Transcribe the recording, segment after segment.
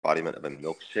embodiment of a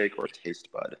milkshake or a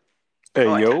taste bud? Hey,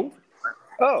 yo.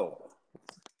 Oh.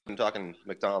 I'm talking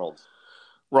McDonald's.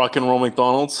 Rock and roll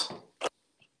McDonald's.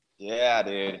 Yeah,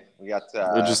 dude. We got...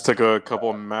 I just took a couple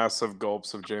of massive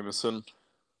gulps of Jameson.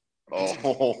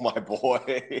 Oh, my boy.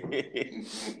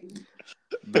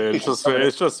 Dude,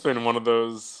 it's just been one of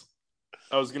those...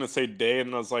 I was going to say day, and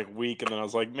then I was like week, and then I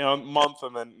was like month,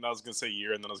 and then I was going to say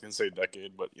year, and then I was going to say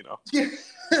decade, but, you know.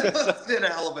 It's been a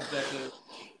hell of a decade.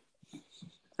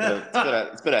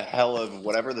 It's been a hell of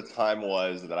whatever the time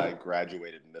was that I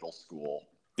graduated middle school.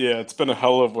 Yeah, it's been a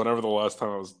hell of whenever the last time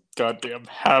I was goddamn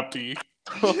happy.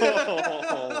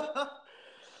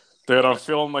 Dude, I'm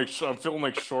feeling like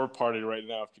Shore Party right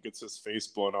now if he gets his face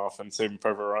blown off and Saving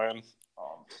Private Ryan.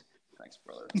 Oh, thanks,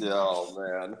 brother. Oh,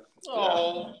 man.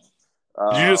 Oh.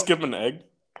 Did you just give him an egg?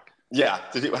 Yeah.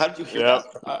 How did you hear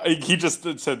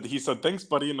that? He said, thanks,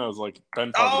 buddy, and I was like,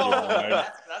 Ben probably gave him an egg.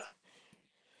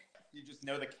 You just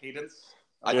know the cadence.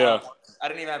 I didn't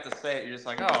even have to say it. You're just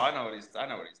like, oh, I know what he's doing.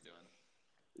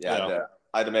 Yeah.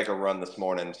 I had to make a run this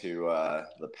morning to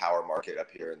the power market up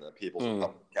here in the People's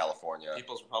Republic of California.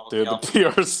 People's Republic Dude, of the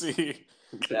PRC.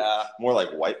 Yeah. More like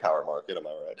white power market, am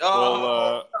I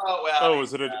right?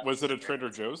 Was it a Trader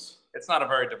Joe's? It's not a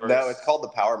very diverse. No, it's called the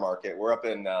Power Market. We're up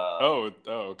in.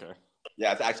 Okay.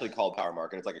 Yeah, it's actually called Power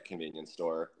Market. It's like a convenience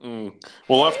store.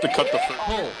 We'll have to cut the.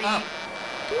 Pull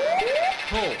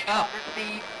up.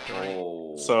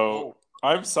 So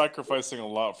I'm sacrificing a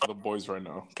lot for the boys right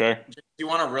now. Okay. Do you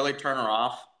want to really turn her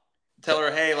off? Tell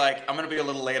her, hey, like I'm gonna be a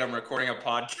little late. I'm recording a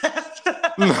podcast.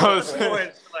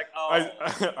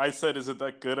 I said, is it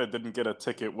that good? I didn't get a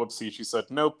ticket. Whoopsie. She said,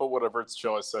 nope, but whatever. It's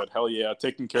chill. I said, hell yeah,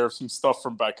 taking care of some stuff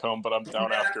from back home, but I'm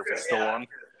down after if it's still on.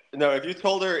 No, if you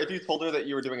told her that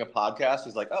you were doing a podcast,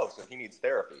 she's like, oh, so he needs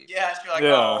therapy. Yeah, she's like,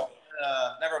 oh,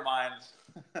 never mind.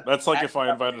 That's like if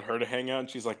I invited her to hang out and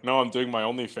she's like, no, I'm doing my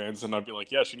OnlyFans, and I'd be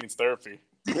like, yeah, she needs therapy.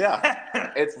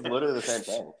 Yeah, it's literally the same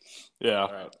thing.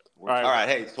 Yeah. All right.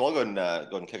 Hey, so I'll go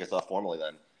ahead and kick us off formally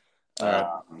then. All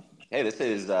right. Hey, this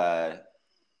is. I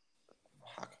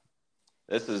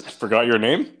forgot your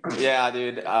name? Yeah,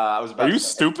 dude. I was about. Are you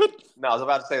stupid? No, I was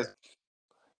about to say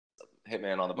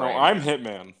Hitman on the brain. No, I'm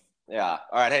Hitman. Yeah.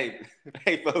 All right.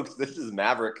 Hey, folks. This is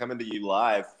Maverick coming to you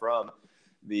live from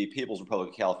the People's Republic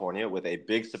of California with a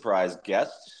big surprise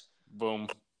guest. Boom.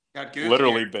 Got Goose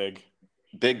literally here.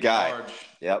 Big guy. Large.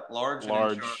 Yep. Large.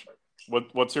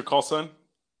 What's your call sign?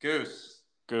 Goose.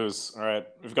 All right.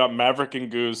 We've got Maverick and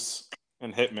Goose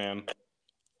and Hitman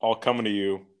all coming to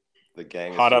you. The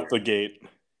gang hot out the gate.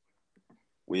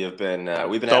 We've been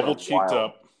double cheeked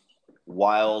up.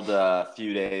 Wild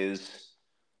few days.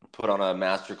 Put on a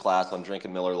master class on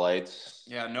drinking Miller Lights.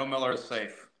 Yeah, no Miller is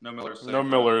safe. No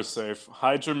Miller is safe.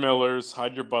 Hide your Millers,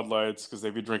 hide your Bud Lights, because they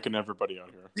be drinking everybody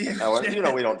out here. You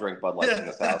know we don't drink Bud Lights in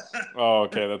this house. Oh,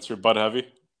 okay. That's your Bud Heavy?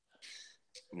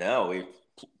 No, we...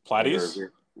 Platties?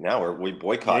 We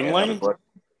boycott Yingling?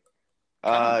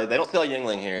 They don't sell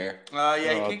Yingling here. You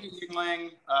can't get Yingling.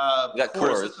 We got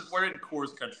Coors. We're in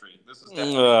Coors country. This is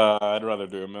definitely... I'd rather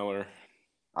do a Miller.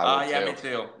 Me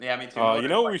too. Yeah, me too. You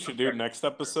know what we should do next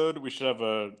episode? We should have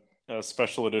a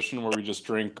special edition where we just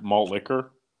drink malt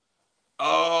liquor.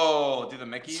 Oh, do the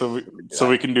Mickeys? So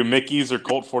we can do Mickeys or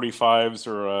Colt 45s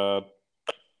or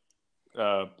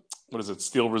what is it?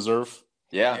 Steel Reserve.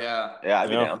 Yeah. I'd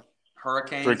be down.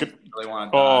 Hurricanes. Drink it. Really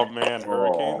want to die. Oh man,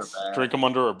 Hurricanes. Drink them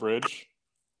under a bridge.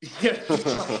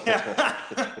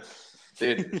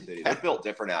 Dude, they're built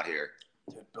different out here.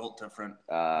 They're built different.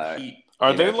 Are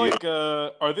they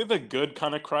the good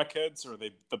kind of crackheads or are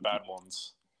they the bad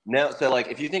ones? No, so like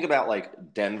if you think about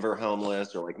like Denver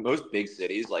homeless or like most big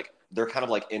cities, like they're kind of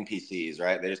like NPCs,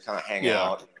 right? They just kind of hang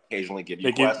out, occasionally give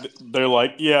you quests. They're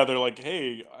like,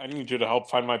 hey, I need you to help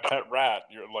find my pet rat.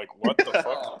 You're like, what the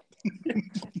fuck?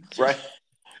 Right?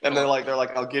 And they're like,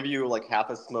 I'll give you like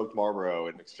half a smoked Marlboro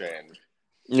in exchange.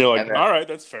 You're like, all right,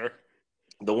 that's fair.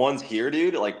 The ones here,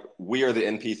 dude, like we are the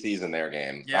NPCs in their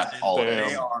game. Yeah, that's all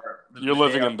they are. You're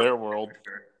living in their world.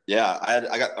 Yeah,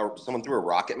 I got someone threw a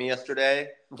rock at me yesterday.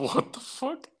 What the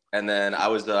fuck? And then I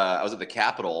was at the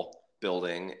Capitol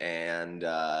building, and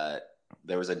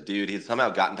there was a dude. He'd somehow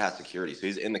gotten past security, so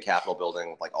he's in the Capitol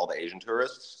building with like all the Asian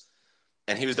tourists,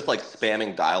 and he was just like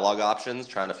spamming dialogue options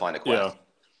trying to find a quest. Yeah.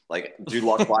 Like, dude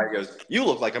walks by and goes, "You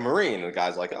look like a Marine," and the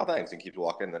guy's like, "Oh, thanks," and keeps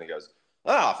walking. And then he goes,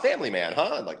 "Ah, family man,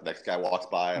 huh?" And like next guy walks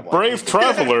by, I'm brave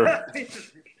traveler.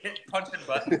 Punching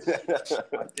buttons.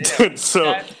 Dude,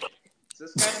 so.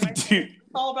 Is this guy it's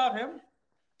all about him?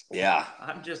 Yeah.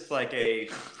 I'm just like a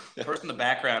person in the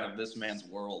background of this man's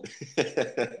world.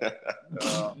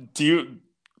 Do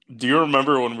you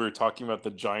remember when we were talking about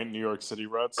the giant New York City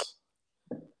rats?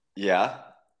 Yeah.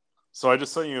 So I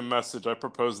just sent you a message. I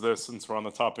propose this since we're on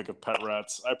the topic of pet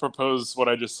rats. I propose what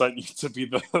I just sent you to be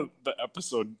the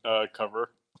episode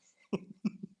cover.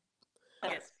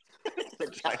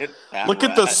 Giant fat Look at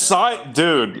rat. the side,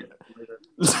 dude.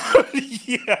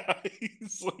 Yeah,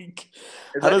 he's like,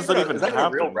 how does that even is that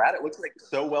happen? a real rat? It looks like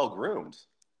so well groomed.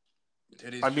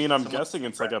 Dude, I mean, I'm guessing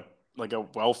it's like a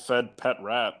well-fed pet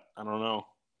rat. I don't know.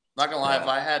 Not gonna lie, if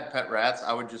I had pet rats,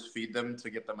 I would just feed them to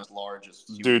get them as large as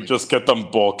humanly Dude, just get them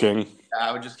bulking.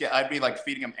 I'd be like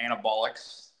feeding them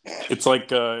anabolics. It's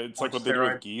like what they do with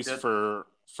steroid geese shit. for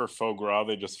foie gras.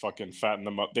 They just fucking fatten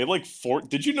them up. They like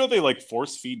Did you know they like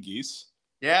force feed geese?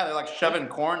 Yeah, they're like shoving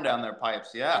corn down their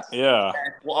pipes. Yeah. Yeah.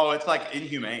 Oh, it's like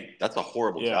inhumane. That's a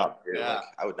horrible job. Dude. Yeah. Like,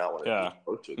 I would not want to. Yeah. be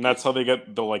close to it. And that's how they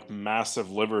get the like massive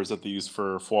livers that they use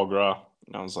for foie gras.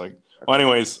 And I was like, well,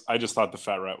 anyways, I just thought the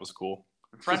fat rat was cool.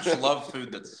 The French love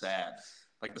food that's sad.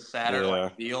 Like the sadder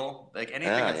like feel, like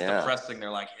anything that's depressing, they're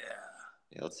like,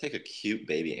 yeah, let's take a cute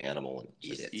baby animal and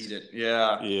eat it. Eat it.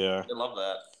 Yeah. Yeah. They love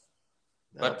that.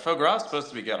 No. But foie gras is supposed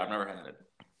to be good. I've never had it.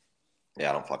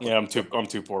 Yeah, I don't fucking. Yeah, I'm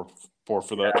too poor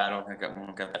for that. Yeah, I don't think I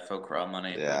won't get that foie gras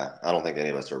money. Yeah, I don't think any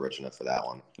of us are rich enough for that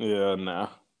one. Yeah, nah.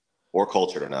 Or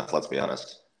cultured enough. Let's be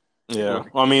honest. Yeah.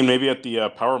 Well, I mean, maybe at the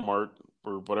Power Mart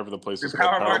or whatever the place is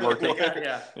called. Power Market.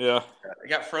 Yeah. I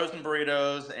got frozen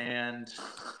burritos and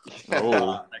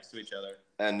next to each other.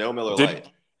 And no Miller Lite.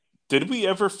 Did we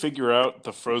ever figure out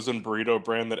the frozen burrito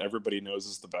brand that everybody knows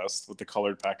is the best with the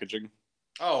colored packaging?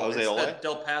 Oh, Jose it's Ole? the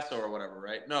Del Paso or whatever,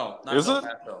 right? No, not Is Del it?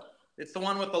 Paso. It's the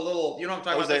one with the little, you know what I'm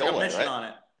talking Jose about? There's Ole, a mission right? on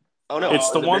it. Oh no,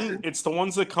 It's the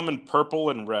ones that come in purple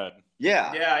and red.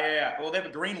 Yeah. Yeah. Well, they have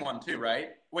a green one too, right?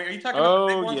 Wait, are you talking about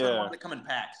the big ones or the yeah. ones that come in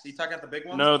packs? Are you talking about the big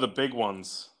ones? No, the big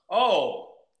ones.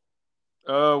 Oh.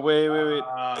 Wait.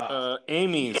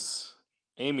 Amy's.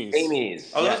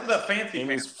 Oh, those are the fancy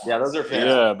Amy's. ones. Yeah, those are fancy.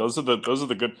 Yeah, those are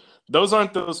the good. Those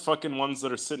aren't those fucking ones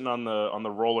that are sitting on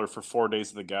the roller for 4 days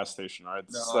at the gas station. All right,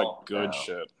 this is like good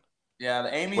shit. Yeah,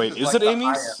 the Amy's. Wait, is like it the Amy's?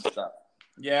 high-end stuff.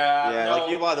 Yeah. Yeah, no, like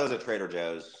you buy those at Trader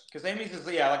Joe's. Because Amy's is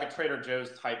like a Trader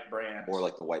Joe's type brand. Or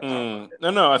like the white powder.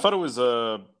 No, I thought it was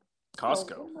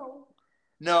Costco.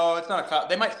 No, it's not a Costco.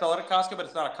 They might sell it at Costco, but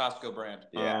it's not a Costco brand.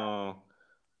 Yeah.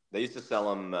 They used to sell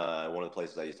them one of the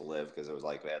places I used to live because it was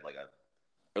like they had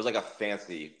like a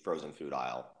fancy frozen food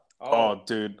aisle. Oh,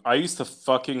 dude, I used to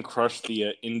fucking crush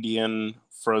the Indian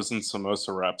frozen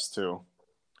samosa wraps too.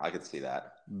 I could see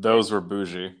that. Those were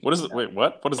bougie. What is it? Wait,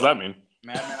 what? What does that mean?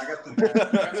 Madman, I got some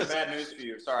bad news for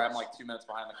you. Sorry, I'm like 2 minutes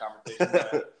behind the conversation.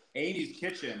 But Amy's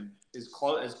Kitchen is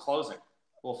closing.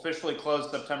 Will officially close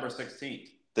September 16th.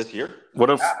 This year? What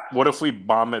if we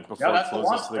bomb it before it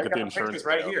closes so they They get the got insurance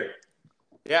right payout? here.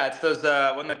 Yeah, it's those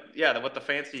with the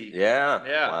fancy. Yeah.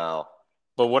 Yeah. Wow.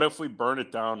 But what if we burn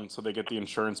it down so they get the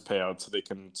insurance payout so they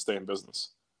can stay in business?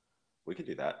 We could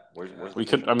do that. Where's We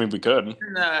could. I mean, we could. In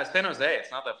San Jose, it's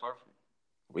not that far from.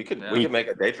 We could make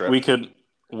a day trip. We could.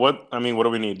 What? I mean, what do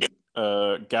we need?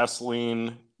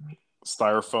 Gasoline,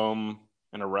 styrofoam,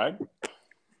 and a rag.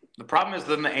 The problem is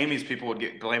then the Amy's people would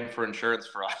get blamed for insurance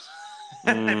for us.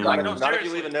 Not if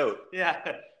you leave a note.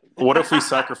 Yeah. What if we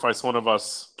sacrifice one of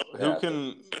us? Who Yeah.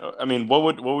 can? I mean, what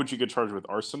would you get charged with?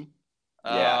 Arson?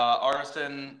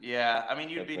 Arson. Yeah. I mean,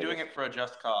 you'd be doing it for a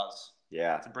just cause.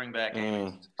 Yeah. To bring back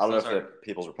Amy's. I don't know if the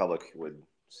People's Republic would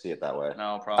see it that way.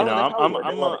 No You problem.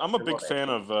 know, I'm a big fan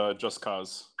of Just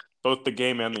Cause, both the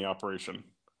game and the operation.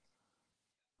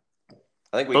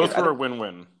 I think Both were a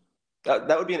win-win.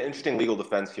 That would be an interesting legal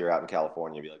defense here out in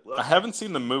California. Be like, look, I haven't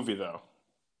seen the movie though.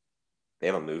 they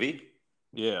have a movie.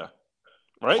 Yeah,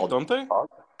 right? Called Don't they? Dog?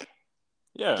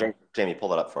 Yeah. Jamie, pull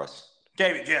that up for us.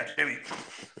 Jamie.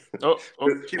 Oh,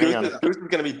 hang on. Goose is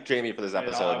going to be Jamie for this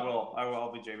episode. I will.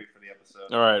 I'll be Jamie for the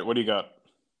episode. All right, what do you got?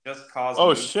 Just cause.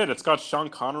 Oh shit! It's got Sean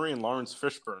Connery and Lawrence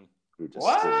Fishburne.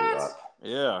 What?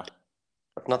 Yeah.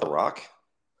 That's not The Rock.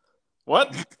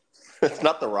 What? It's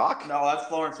not The Rock. No,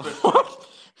 that's Lawrence Fishburne.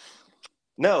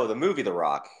 No, the movie The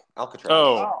Rock. Alcatraz.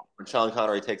 Oh. When Sean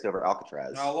Connery takes over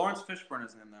Alcatraz. No, Lawrence Fishburne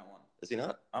isn't in that one. Is he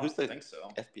not? I Who's don't the think so.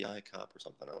 FBI cop or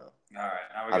something? I don't know. All right,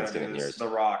 now we I haven't gotta seen it do in this. years. The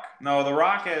Rock. No, The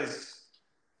Rock is.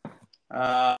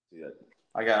 I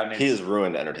got. He has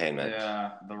ruined entertainment.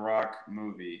 Yeah, The Rock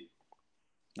movie.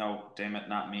 No, damn it,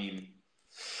 not meme.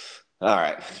 All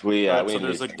right, So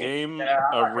there's a to- game, Yeah,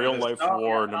 a real life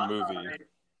war, and a movie.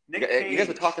 Nick Cage. You guys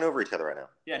are talking over each other right now.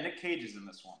 Yeah, Nick Cage is in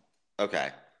this one. Okay.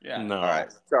 Yeah. No. All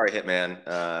right. Sorry,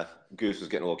 Hitman. Goose was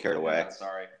getting a little carried away. Yeah,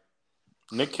 sorry.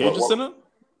 Nick Cage is in it?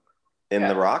 In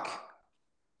The Rock?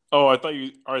 Oh, I thought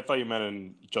you meant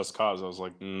in Just Cause. I was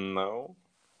like, no.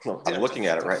 Well, I'm looking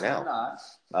at it right now.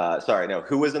 Sorry, no.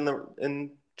 Who was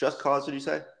in Just Cause? Did you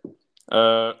say?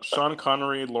 Sean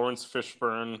Connery, Lawrence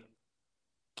Fishburne,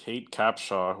 Kate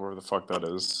Capshaw, whoever the fuck that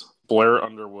is, Blair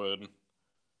Underwood,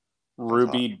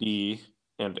 Ruby Dee,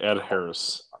 and Ed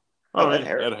Harris. Ed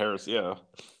Harris. Ed Harris, yeah.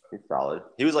 He's solid.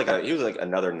 He was like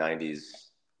another '90s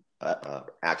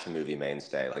action movie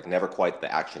mainstay. Like never quite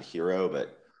the action hero,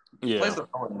 but he plays the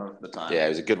villain most of the time. Yeah, he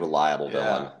was a good, reliable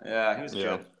villain. Yeah, he was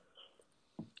good.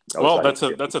 Well, that's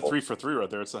a 3 for 3 right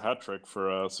there. It's a hat trick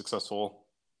for a successful,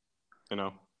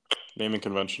 naming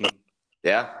convention.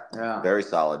 Yeah, very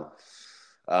solid.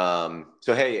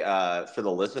 So hey, for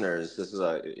the listeners, this is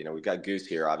we've got Goose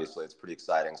here. Obviously, it's pretty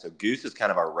exciting. So Goose is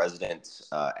kind of our resident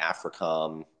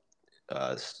AFRICOM,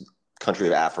 country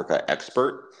of Africa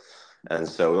expert, and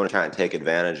so we want to try and take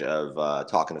advantage of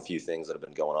talking a few things that have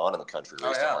been going on in the country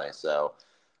recently. So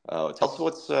tell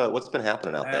us what's been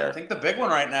happening out there. I think the big one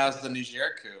right now is the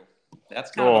Niger coup.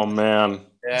 That's man,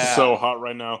 so hot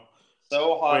right now.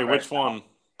 So hot. Wait, which one?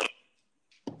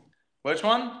 Which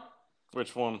one?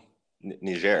 Which one?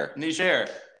 Niger.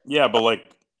 Yeah, but like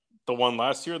the one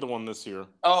last year, or the one this year,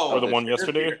 or the one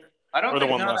yesterday, I don't or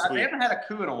think the one last week. They haven't had a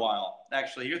coup in a while.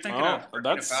 Actually, you're thinking of.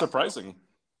 That's surprising.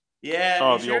 Yeah,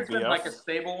 Niger's been BF. like a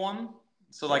stable one.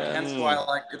 So hence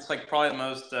why it's probably the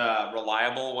most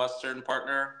reliable Western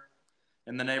partner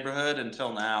in the neighborhood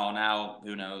until now. Now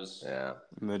who knows? Yeah,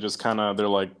 and they just they're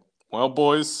like, well,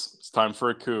 boys, it's time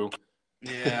for a coup.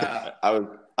 Yeah.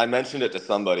 I mentioned it to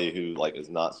somebody who is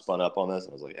not spun up on this.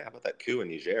 I was like, yeah, how about that coup in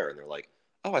Niger? And they're like,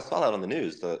 oh, I saw that on the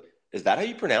news. Is that how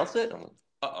you pronounce it? I'm like,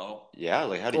 uh-oh. Yeah,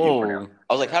 how do you pronounce it?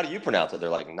 I was like, how do you pronounce it? They're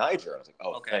like, Niger. I was like,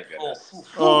 oh, okay. Thank goodness.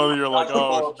 Oh, you're like,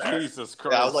 oh, Jesus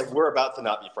Christ. Yeah, I was like, we're about to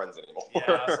not be friends anymore. Yeah,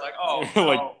 I was like, oh,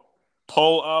 no.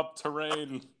 Pull up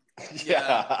terrain.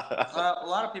 Yeah. A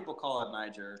lot of people call it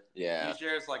Niger. Yeah.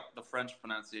 Niger is like the French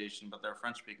pronunciation, but they're a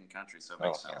French-speaking country, so it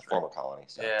makes sense. Former colony.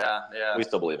 So. Yeah. We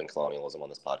still believe in colonialism on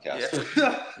this podcast.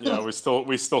 Yeah,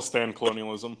 we still stand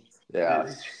colonialism.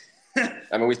 Yeah.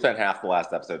 I mean, we spent half the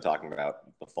last episode talking about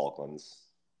the Falklands.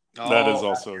 That is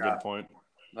also a good point.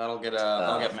 That'll get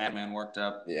Madman worked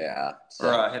up. Yeah. So.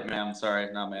 Or Hitman,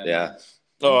 sorry, not Madman. Yeah.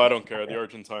 Oh, I don't care. The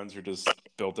Argentines are just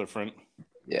built different.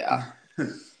 Yeah.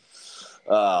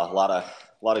 A lot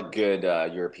of good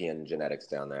European genetics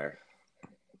down there.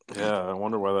 Yeah, I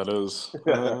wonder why that is.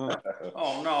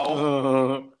 Oh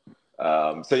no.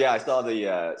 So yeah, I saw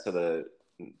the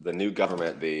new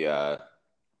government, the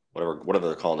whatever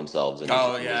they're calling themselves.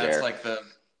 It's like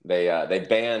they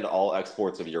banned all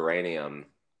exports of uranium,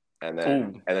 and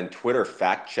then Twitter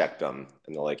fact checked them,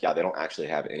 and they're like, yeah, they don't actually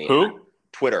have any. Who?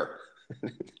 Twitter.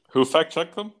 Who fact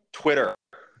checked them? Twitter.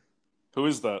 Who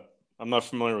is that? I'm not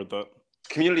familiar with that.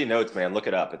 Community Notes, man, look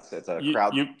it up. It's a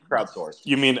crowdsourced.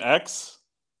 You mean X?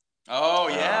 Oh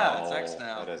yeah, it's X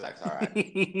now. It is X. All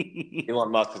right.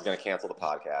 Elon Musk is going to cancel the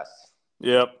podcast.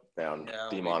 Yep.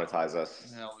 Demonetize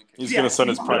us. He's going to send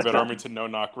his private army to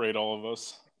no-knock raid all of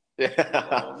us. Yeah.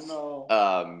 Oh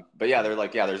no. But yeah, they're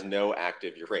like, there's no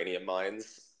active uranium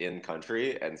mines in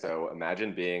country, and so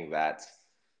imagine being that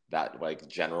like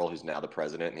general who's now the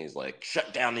president, and he's like,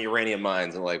 shut down the uranium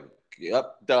mines, and like,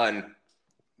 yep, done.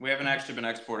 We haven't actually been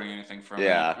exporting anything from it.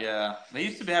 Yeah. They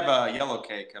used to have a yellow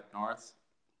cake up north.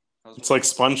 It's like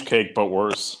sponge cake, but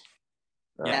worse.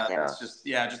 It's just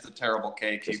a terrible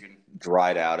cake. Just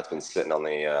dried out. It's been sitting on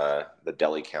the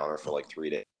deli counter for like 3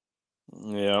 days.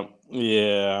 Yeah.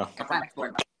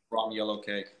 Wrong yellow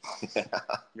cake.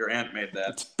 Your aunt made that.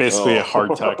 It's basically a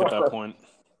hardtack at that point.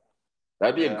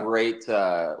 That'd be a great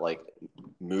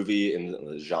movie in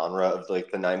the genre of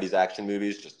like the 90s action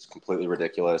movies, just completely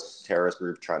ridiculous terrorist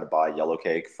group trying to buy yellow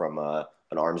cake from an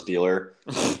arms dealer.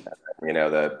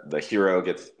 The hero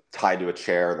gets tied to a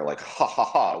chair and they're like, ha ha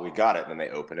ha, we got it, and then they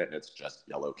open it and it's just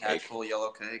yellow cake. Actual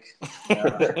yellow cake.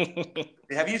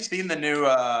 Have you seen the new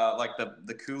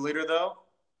the coup leader though?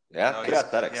 Yeah, good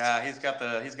aesthetics. Yeah, he's got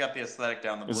the aesthetic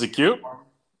down the. Is he cute?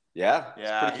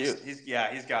 Yeah, pretty cute.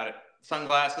 He's got it.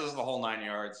 Sunglasses, the whole 9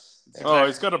 yards.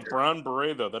 He's got a brown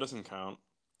beret though. That doesn't count.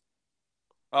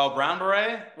 Oh, brown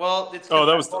beret? Well, it's.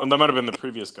 That might have been the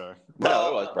previous guy. No,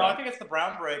 it was brown. No, I think it's the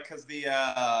brown beret because the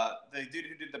dude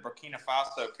who did the Burkina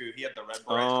Faso coup, he had the red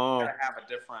beret. Oh. You gotta have a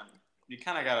different. You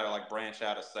kind of gotta like branch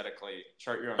out aesthetically.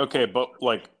 Chart your own. Okay, but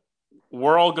like,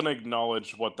 we're all gonna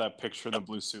acknowledge what that picture in the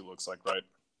blue suit looks like, right?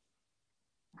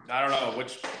 I don't know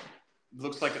which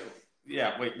looks like.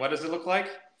 Yeah. Wait. What does it look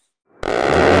like?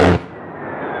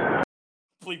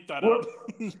 Bleep that out.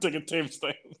 Take a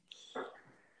timestamp.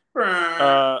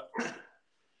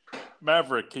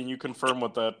 Maverick, can you confirm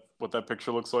what that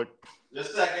picture looks like?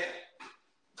 Just a second.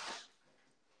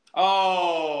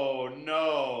 Oh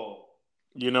no!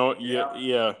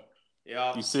 Yeah.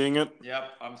 Yep. You seeing it? Yep,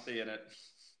 I'm seeing it.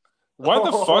 Why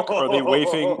the fuck are they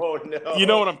waving? Oh, no. You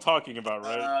know what I'm talking about,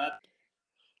 right?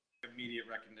 Immediate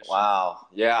recognition. Wow.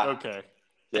 Yeah. Okay.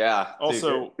 Yeah.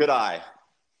 Also, Dude, good eye.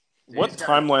 What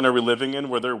timeline are we living in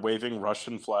where they're waving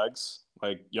Russian flags?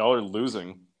 Like, y'all are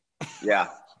losing. Yeah.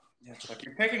 Yeah, it's like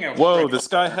you're picking a. Whoa, this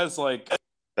guy has like.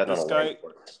 This guy.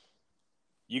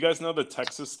 You guys know the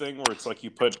Texas thing where it's like you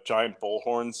put giant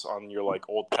bullhorns on your like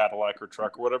old Cadillac or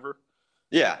truck or whatever?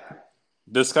 Yeah.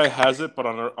 This guy has it, but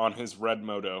on his red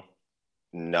moto.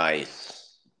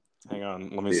 Nice. Hang on,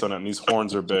 let me send it. And these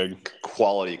horns are big.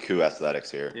 Quality coup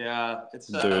aesthetics here. Yeah, it's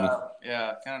Dude.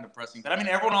 Yeah, kind of depressing. But I mean,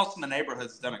 everyone else in the neighborhood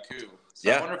has done a coup. So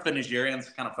Yeah. I wonder if the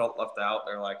Nigerians kind of felt left out.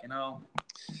 They're like,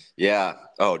 Yeah.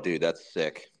 Oh, dude, that's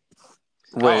sick.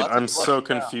 Wait, I'm so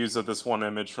confused at this one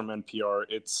image from NPR.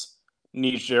 It's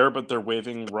Niger, but they're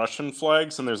waving Russian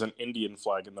flags, and there's an Indian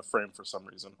flag in the frame for some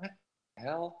reason. What the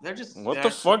hell? They're just What the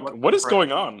fuck? What is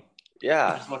going on? Yeah.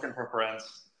 They're just looking for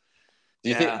friends. Do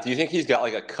you think he's got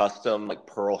like a custom like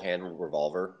pearl handled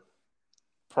revolver?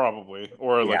 Probably,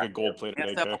 or like a gold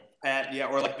plated AK.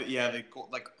 Or like the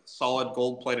solid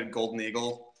gold plated golden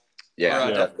eagle. Yeah,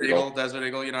 or desert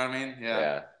eagle. You know what I mean?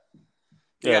 Yeah.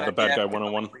 Yeah, the bad guy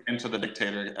 101. Into the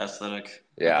dictator aesthetic.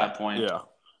 Yeah. At that point. Yeah.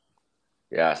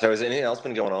 Yeah. So has anything else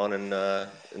been going on in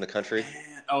the country?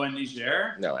 Oh, in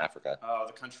Niger? No, Africa. Oh,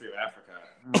 the country of Africa.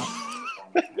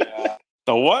 Yeah.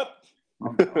 The what?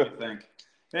 What do you think?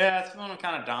 Yeah, it's been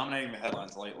kind of dominating the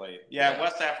headlines lately. Yeah,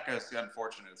 West Africa is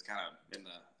unfortunate. It's kind of in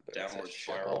the downward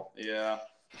spiral. Yeah.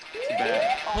 Too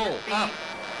bad. Pull up.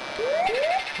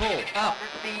 Pull up.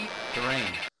 Terrain.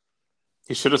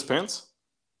 He shit his pants?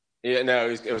 Yeah, no,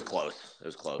 it was close. It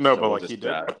was close. No, so but like he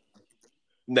did.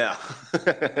 No,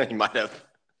 he might have.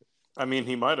 I mean,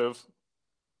 he might have.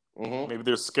 Mm-hmm. Maybe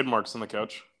there's skid marks on the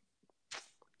couch.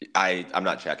 I'm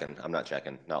not checking.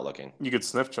 Not looking. You could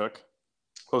sniff check.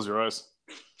 Close your eyes.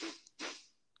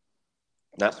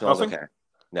 That smells Nothing? okay.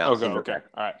 No. Okay.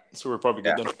 All right. So we're probably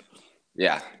good then.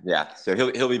 Yeah. So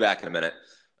he'll be back in a minute.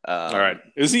 All right.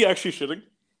 Is he actually shitting?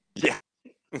 Yeah.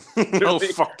 No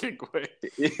fucking way.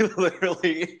 He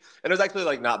literally, and it was actually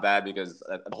like not bad because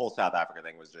the whole South Africa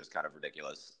thing was just kind of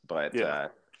ridiculous. But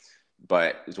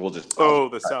we'll just.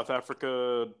 The South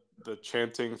Africa, the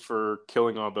chanting for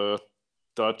killing all the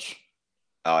Dutch.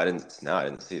 Oh, I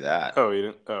didn't see that. Oh, you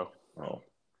didn't. Oh.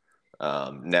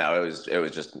 No, it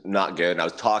was just not good. And I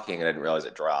was talking and I didn't realize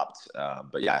it dropped.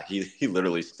 But yeah, he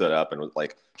literally stood up and was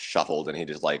like shuffled and he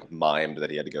just like mimed that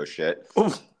he had to go shit.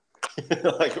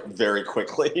 Like very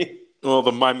quickly. Well,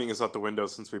 the miming is out the window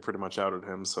since we pretty much outed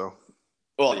him. So.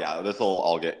 Well, yeah, this will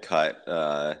all get cut.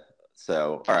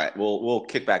 So all right, we'll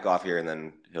kick back off here and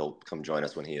then he'll come join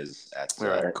us when he is at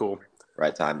cool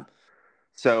right time.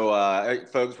 So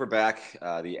folks, we're back.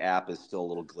 The app is still a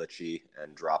little glitchy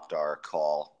and dropped our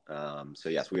call. So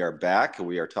yes, we are back.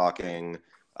 We are talking.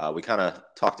 We kind of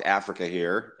talked Africa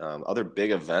here. Other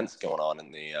big events going on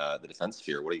in the defense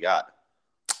sphere. What do you got?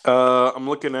 I'm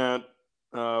looking at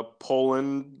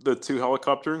Poland, the 2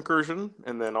 helicopter incursion,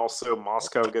 and then also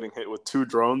Moscow getting hit with 2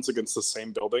 drones against the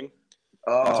same building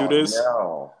in 2 days.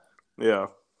 No. Yeah.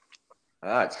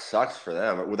 It sucks for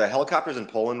them. Were the helicopters in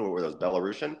Poland, were those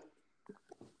Belarusian?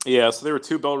 Yeah, so there were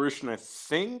 2 Belarusian,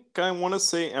 I want to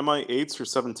say Mi-8s or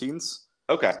 17s.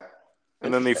 Okay.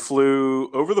 And then they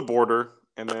flew over the border,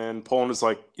 and then Poland is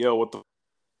like, yo, what the...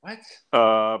 What?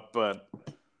 But,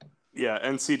 yeah,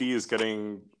 NCD is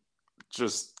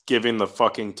just giving the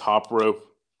fucking top rope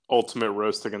ultimate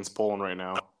roast against Poland right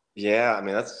now. Yeah, I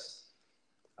mean, that's...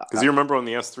 Because you remember when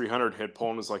the S-300 hit,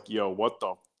 Poland was like, yo, what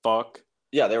the fuck?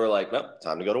 Yeah, they were like, nope,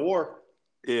 time to go to war.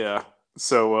 Yeah.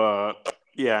 So,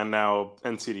 yeah, now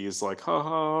NCD is like,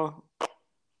 haha.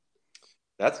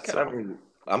 That's kind of... I mean,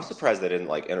 I'm surprised they didn't,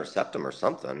 like, intercept them or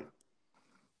something.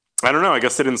 I don't know. I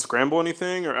guess they didn't scramble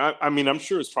anything. Or I mean, I'm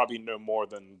sure it's probably no more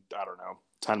than,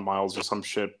 10 miles or some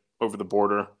shit over the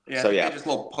border. Yeah, so, they just a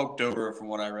little poked over from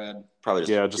what I read. Probably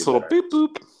just a little beep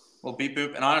boop. Well, beep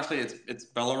boop. And honestly, it's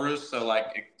Belarus, so,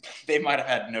 like, they might have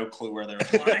had no clue where they were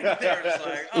flying. They were just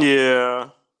like, oh. Yeah.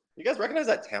 You guys recognize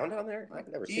that town down there? I've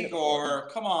never seen it. Igor,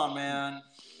 come on, man.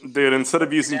 Dude, instead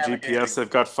of using GPS, they've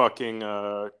got fucking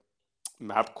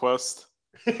MapQuest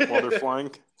while they're flying.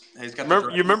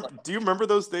 Do you remember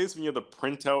those days when you had to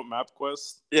print out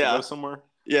MapQuest to go somewhere?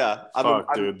 Yeah.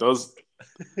 Fuck, dude, those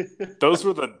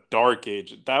were the dark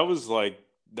age. That was like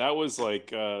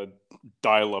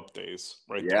dial-up days,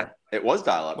 right there. Yeah, it was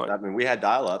dial-up. Like, I mean, we had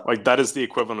dial-up. Like, that is the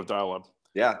equivalent of dial-up.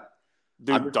 Yeah.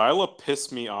 Dude, dial-up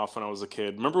pissed me off when I was a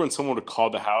kid. Remember when someone would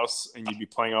call the house and you'd be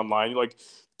playing online? You're like,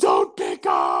 don't pick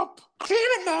up! Damn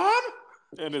it, Mom!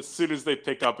 And as soon as they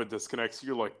pick up, it disconnects.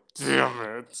 You're like, damn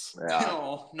it.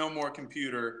 Yeah. No more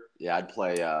computer. Yeah, I'd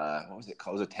play what was it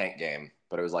called? It was a tank game,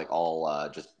 but it was like all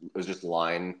just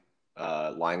line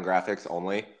graphics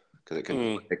only because it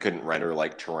couldn't render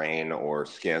like terrain or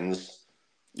skins.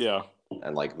 Yeah.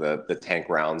 And like the tank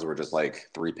rounds were just like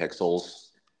 3 pixels.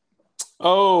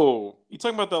 Oh, you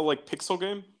talking about that like pixel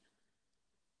game?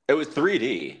 It was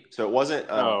 3D, so it wasn't.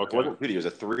 Okay. It wasn't 2D. It was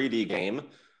a 3D game,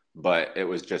 but it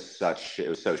was just it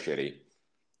was so shitty.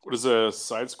 What is a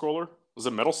side scroller? Was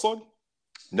it Metal Slug?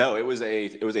 No, it was a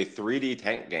 3D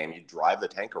tank game. You drive the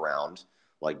tank around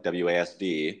like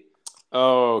WASD.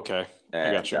 Oh, okay. And,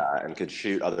 I got you. And could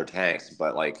shoot other tanks,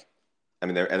 but like, I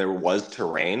mean, there was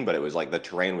terrain, but it was like the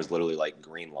terrain was literally like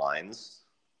green lines.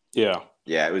 Yeah.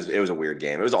 Yeah, it was a weird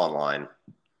game. It was online.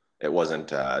 It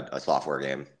wasn't a software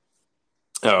game.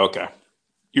 Oh, okay.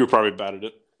 You were probably bad at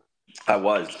it. I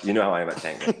was. You know how I am at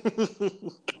tank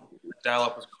games.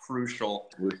 Dial-up was crucial.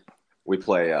 We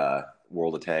play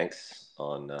World of Tanks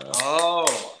on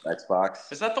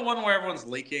Xbox. Is that the one where everyone's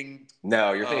leaking?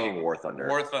 No, you're thinking WarThunder.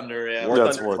 WarThunder, yeah.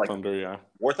 That's WarThunder, yeah.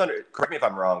 WarThunder, correct me if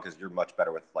I'm wrong, because you're much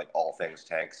better with like all things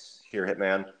tanks here,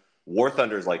 Hitman.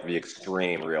 WarThunder is like the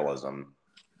extreme realism.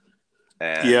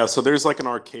 And yeah, so there's like an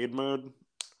arcade mode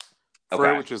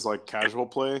for it, which is like casual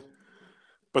play.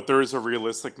 But there is a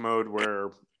realistic mode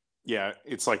where, yeah,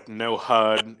 it's like no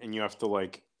HUD, and you have to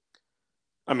like,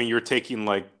 I mean, you're taking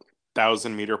like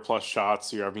 1,000-meter plus shots.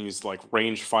 So you're having to use like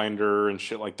rangefinder and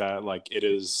shit like that. Like it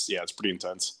is, yeah, it's pretty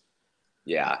intense.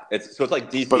 Yeah, it's like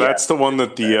DCS. But that's the one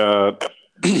that the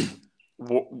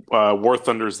War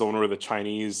Thunder is the one where the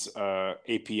Chinese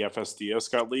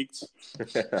APFSDS got leaked.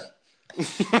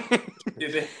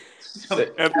 You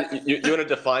want to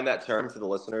define that term for the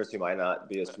listeners who might not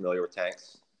be as familiar with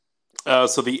tanks?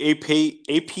 So the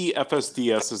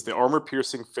APFSDS is the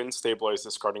armor-piercing, fin-stabilized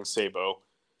discarding sabot.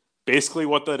 Basically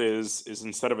what that is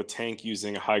instead of a tank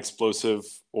using a high-explosive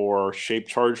or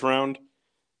shape-charge round,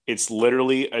 it's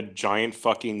literally a giant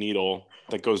fucking needle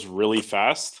that goes really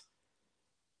fast,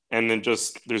 and then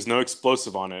just there's no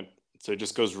explosive on it. So it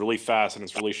just goes really fast, and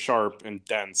it's really sharp and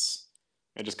dense.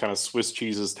 It just kind of Swiss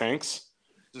cheeses tanks.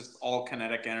 Just all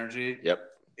kinetic energy.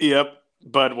 Yep.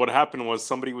 But what happened was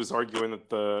somebody was arguing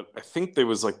that I think there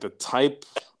was like the Type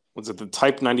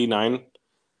 99?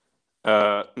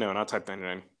 No, not Type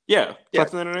 99. Yeah.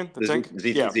 Type 99, the tank?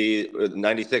 ZTZ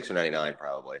 96 or 99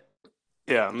 probably.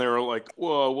 Yeah, and they were like,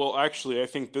 well, actually, I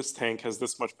think this tank has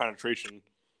this much penetration.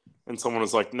 And someone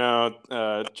was like,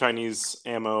 no, Chinese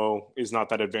ammo is not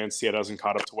that advanced yet, hasn't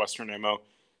caught up to Western ammo.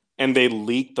 And they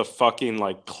leaked the fucking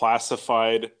like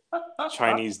classified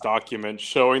Chinese document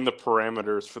showing the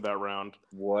parameters for that round.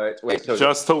 What? Wait, so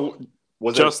just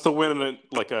to win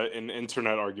an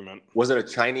internet argument. Was it a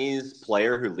Chinese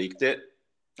player who leaked it?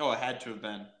 Oh, it had to have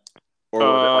been. Or was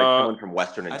it like someone from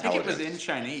Western Intelligence? I think it was in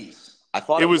Chinese. I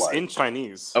thought it was in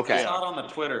Chinese. Okay. I saw it on the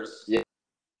Twitters.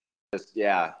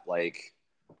 Yeah, like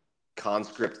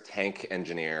conscript tank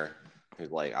engineer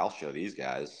who's like, I'll show these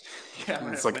guys.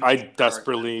 Yeah, it's like I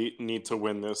desperately need to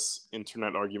win this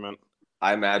internet argument.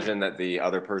 I imagine that the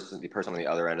person on the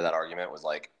other end of that argument was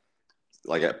like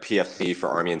a PFC for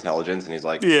Army Intelligence, and he's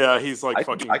like,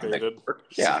 fucking baited.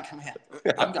 Yeah,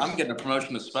 I'm getting a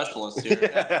promotion to specialist here.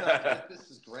 This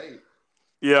is great.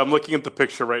 Yeah, I'm looking at the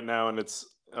picture right now, and it's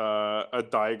a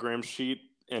diagram sheet,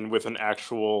 and with the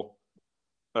actual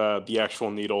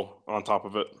needle on top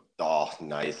of it. Oh,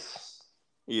 nice.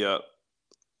 Yeah.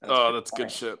 That's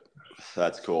good shit.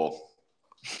 That's cool.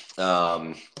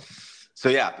 So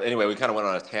yeah. Anyway, we kind of went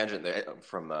on a tangent there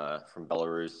from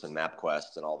Belarus and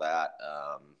MapQuest and all that.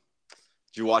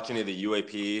 Did you watch any of the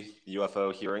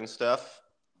UFO hearing stuff?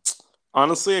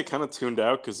 Honestly, I kind of tuned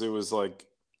out because it was like,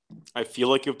 I feel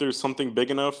like if there's something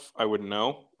big enough, I would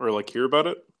know or like hear about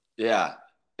it. Yeah,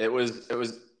 it was.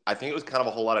 I think it was kind of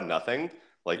a whole lot of nothing.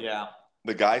 Like, yeah,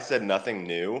 the guy said nothing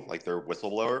new, like their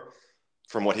whistleblower,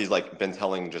 from what he's like been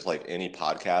telling just like any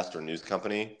podcast or news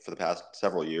company for the past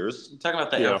several years. You talking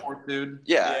about the airport dude?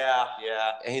 Yeah.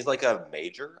 And he's like a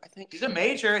major, I think. He's a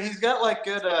major. He's got like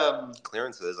good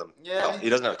clearances. Yeah. He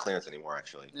doesn't have a clearance anymore,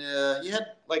 actually. Yeah, he had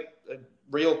like a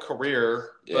real career.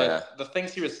 But the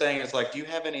things he was saying is like, do you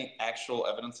have any actual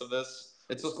evidence of this?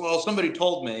 It's just, well, somebody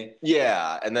told me.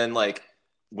 Yeah, and then like,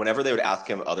 whenever they would ask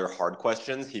him other hard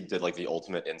questions, he did like the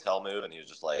ultimate intel move, and he was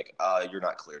just like, "You're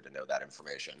not cleared to know that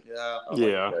information." Yeah.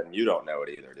 Like, you don't know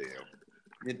it either, do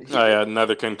you?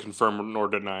 Neither can confirm nor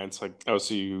deny. It's like, oh,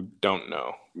 so you don't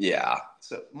know. Yeah.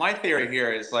 So my theory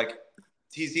here is like,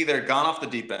 he's either gone off the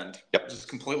deep end, just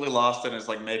completely lost it and is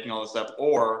like making all this up,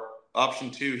 or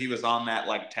option 2, he was on that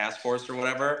like task force or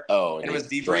whatever. Oh, and it was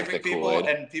debriefing people,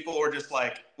 and people were just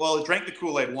like, well, drank the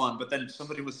Kool-Aid one, but then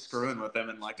somebody was screwing with him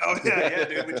and like, oh yeah,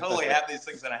 dude, we totally have these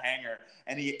things in a hangar,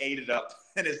 and he ate it up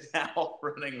and is now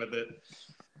running with it.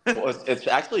 Well, it's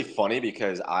actually funny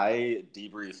because I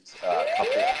debriefed a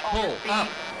couple.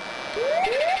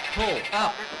 Pull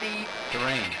up.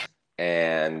 Terrain.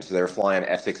 And they're flying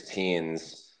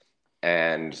F-16s,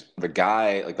 and the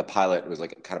guy, like the pilot, was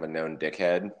like kind of a known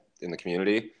dickhead in the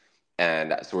community,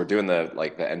 and so we're doing the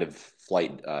end of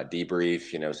flight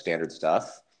debrief, standard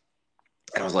stuff.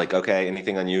 And I was like, okay,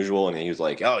 anything unusual? And he was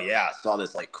like, oh yeah, I saw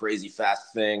this like crazy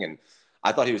fast thing, and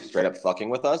I thought he was straight up fucking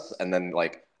with us. And then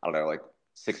like I don't know, like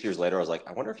 6 years later, I was like,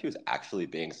 I wonder if he was actually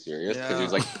being serious, because he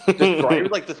was like, he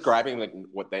was like describing like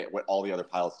what all the other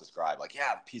pilots described, like it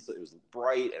was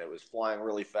bright and it was flying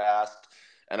really fast,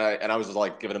 and I was just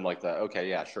like giving him like the okay,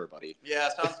 yeah, sure, buddy, yeah,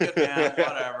 sounds good, man,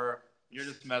 whatever, you're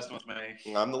just messing with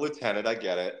me. I'm the lieutenant, I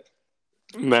get it.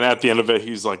 And then at the end of it,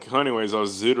 he's like, anyways, I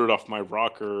was zooted off my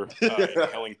rocker,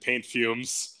 inhaling paint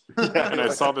fumes, and I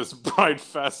saw this bright,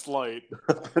 fast light.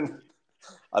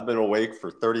 I've been awake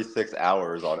for 36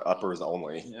 hours on uppers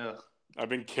only. Yeah. I've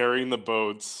been carrying the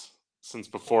boats since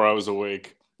before I was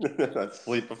awake. I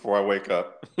sleep before I wake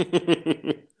up.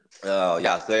 Oh,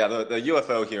 yeah. So, yeah, the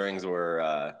UFO hearings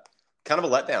were kind of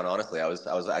a letdown, honestly. I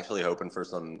was actually hoping for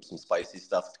some spicy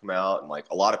stuff to come out. And, like,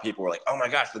 a lot of people were like, oh, my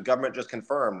gosh, the government just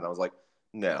confirmed. And I was like,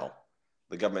 no,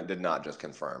 the government did not just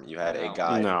confirm. You had a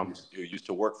guy who used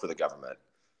to work for the government.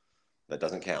 That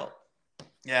doesn't count.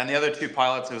 Yeah, and the other 2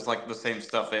 pilots, it was like the same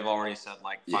stuff they've already said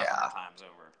like 500 times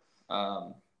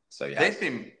over. So yeah, they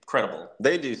seem credible.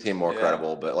 They do seem more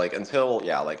credible, but like until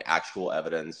like actual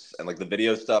evidence and like the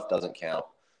video stuff doesn't count.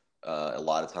 A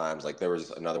lot of times, like there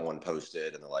was another one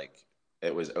posted, and like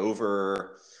it was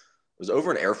over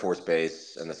an Air Force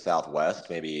base in the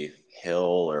Southwest, maybe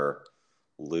Hill or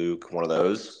Luke, one of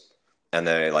those, and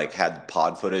they like had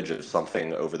pod footage of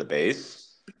something over the base.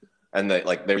 And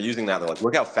they're using that. And they're like,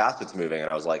 look how fast it's moving.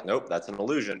 And I was like, nope, that's an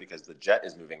illusion, because the jet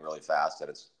is moving really fast and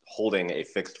it's holding a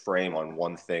fixed frame on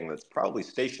one thing that's probably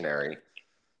stationary.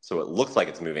 So it looks like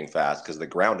it's moving fast because the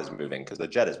ground is moving, because the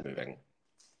jet is moving.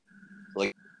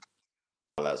 Like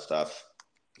all that stuff.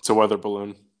 It's a weather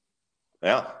balloon.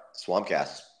 Yeah, swamp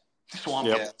gas.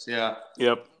 Gas. Yeah.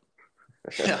 Yep.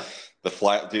 Yeah.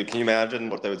 Dude, can you imagine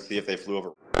what they would see if they flew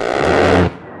over?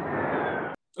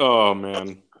 Oh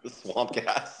man. The swamp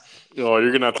gas. Oh,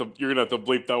 you're gonna have to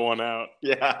bleep that one out.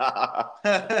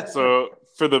 Yeah. So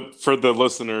for the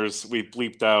listeners, we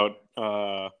bleeped out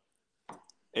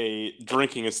a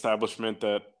drinking establishment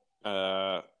that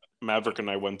Maverick and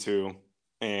I went to,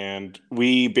 and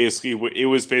it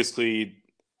was basically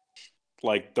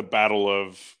like the Battle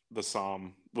of the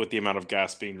Somme with the amount of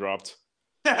gas being dropped.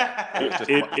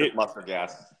 It mustard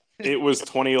gas. It was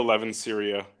 2011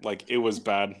 Syria. Like, it was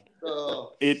bad.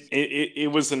 Oh.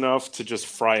 It was enough to just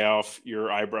fry off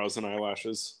your eyebrows and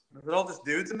eyelashes. Was it all just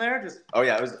dudes in there? Oh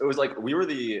yeah, it was like we were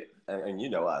and you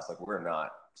know us, like we're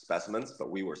not specimens, but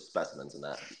we were specimens in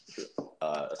that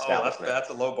establishment.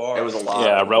 That's a low bar. It was a lot.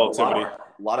 Yeah, relativity. A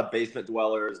lot of basement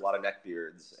dwellers, a lot of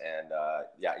neckbeards, and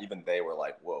even they were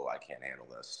like, "Whoa, I can't handle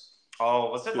this."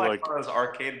 Oh, was it like one of those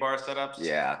arcade bar setups?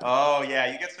 Yeah. Oh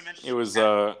yeah, you get some interesting.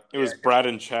 It was Brad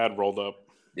and Chad rolled up.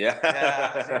 Yeah.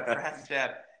 Yeah, Brad and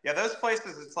Chad. Yeah, those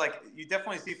places, it's like you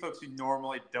definitely see folks who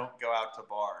normally don't go out to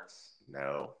bars.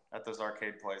 No. At those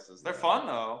arcade places. They're fun,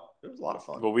 though. It was a lot of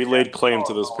fun. Well, we laid claim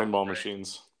to those pinball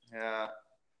machines. Yeah.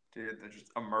 Dude, they just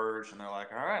emerged, and they're like,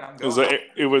 all right, I'm going.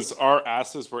 It was our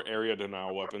asses were area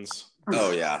denial weapons.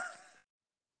 Oh, yeah.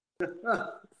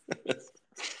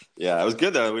 Yeah, it was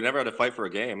good, though. We never had to fight for a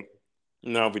game.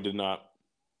 No, we did not.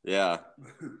 Yeah.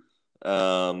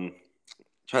 Trying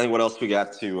to think what else we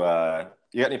got to...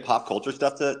 You got any pop culture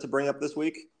stuff to bring up this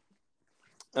week?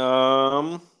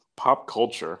 Pop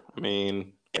culture. I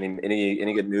mean,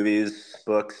 any good movies,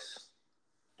 books?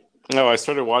 No, I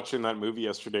started watching that movie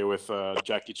yesterday with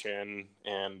Jackie Chan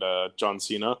and John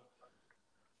Cena,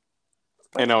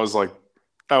 and I was like,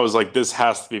 this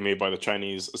has to be made by the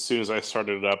Chinese. As soon as I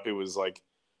started it up, it was like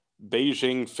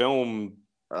Beijing Film,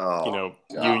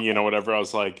 Union or whatever. I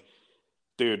was like,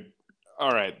 dude.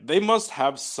 All right, they must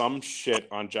have some shit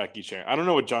on Jackie Chan. I don't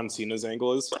know what John Cena's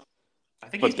angle is,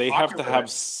 but they have to have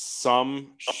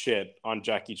some shit on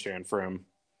Jackie Chan for him.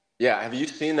 Yeah, have you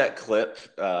seen that clip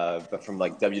from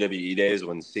like WWE days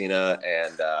when Cena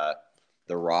and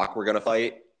The Rock were gonna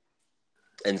fight,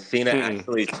 and Cena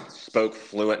actually spoke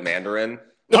fluent Mandarin?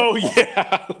 Oh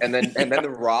yeah, and then The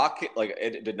Rock, like,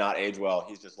 it did not age well.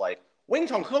 He's just like Wing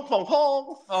Chong Kong Kong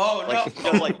Kong. Oh no!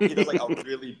 He does like a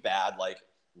really bad like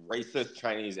racist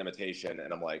Chinese imitation,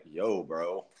 and I'm like, yo,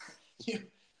 bro. Dude,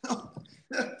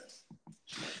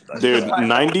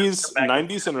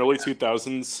 90s and early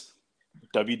 2000s,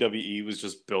 WWE was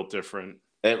just built different.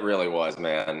 It really was,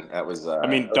 man. That was. I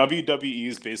mean, WWE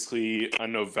is basically a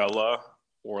novella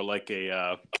or like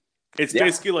a. It's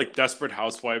basically like Desperate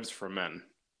Housewives for men.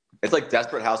 It's like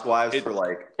Desperate Housewives for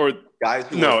or guys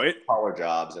who work collar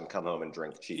jobs and come home and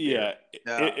drink cheap beer.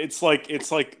 It's like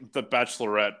The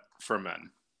Bachelorette for men.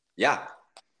 Yeah,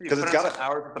 because it's got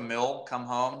hours at the mill, come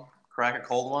home, crack a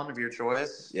cold one of your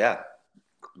choice. Yeah,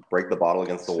 break the bottle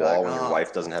against the wall when your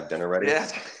wife doesn't have dinner ready.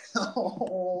 Yeah.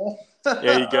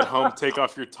 Yeah, you get home, take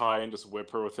off your tie, and just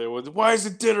whip her with it. Why is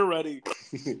it dinner ready?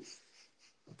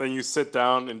 Then you sit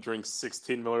down and drink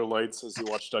 16 Miller Lights as you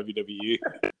watch WWE.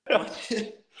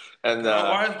 And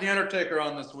why is The Undertaker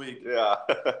on this week? Yeah.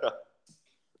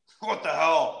 What the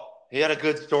hell? He had a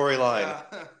good storyline.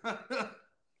 Yeah.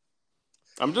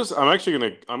 I'm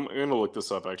gonna look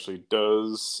this up. Actually,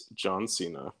 does John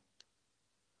Cena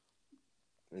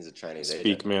He's a Chinese speak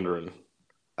agent. Mandarin?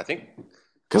 I think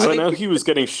because I know he was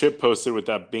getting shit posted with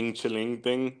that Bing Chiling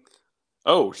thing.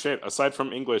 Oh shit! Aside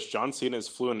from English, John Cena is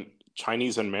fluent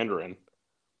Chinese and Mandarin.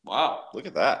 Wow, look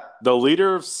at that. The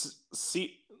leader of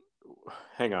C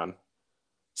Nation.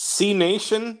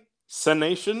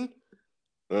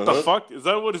 The fuck is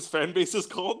that? What his fan base is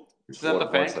called? Is that the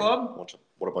fan club?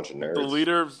 What a bunch of nerds. The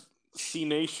leader of C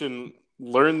Nation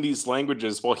learned these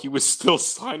languages while he was still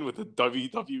signed with the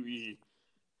WWE.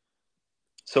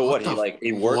 So what?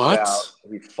 He works out,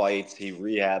 he fights, he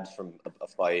rehabs from a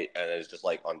fight, and is just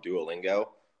like on Duolingo.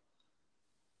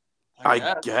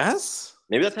 I guess.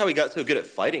 Maybe that's how he got so good at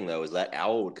fighting, though. Is that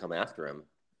owl would come after him?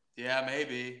 Yeah,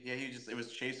 maybe. Yeah, it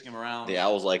was chasing him around. The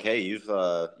owl's like, "Hey, you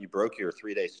broke your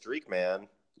 3-day streak, man.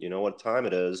 You know what time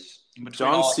it is."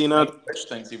 John Cena. Make-a-wish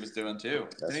things he was doing too.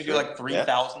 Didn't he do like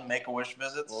 3,000 Make-A-Wish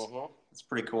visits? It's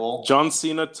pretty cool. John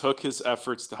Cena took his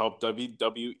efforts to help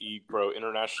WWE grow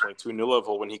internationally to a new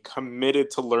level when he committed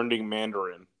to learning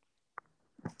Mandarin.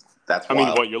 That's wild. I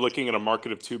mean, what, you're looking at a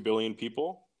market of 2 billion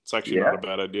people? It's actually not a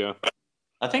bad idea.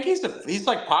 I think he's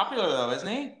like popular though, isn't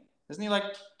he? Isn't he like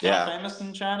famous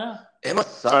in China? It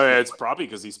must suck. It's probably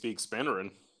because he speaks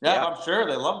Mandarin. Yeah, I'm sure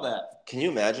they love that. Can you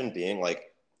imagine being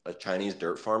like a Chinese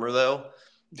dirt farmer though?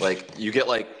 Like you get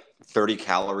like 30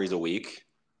 calories a week,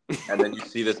 and then you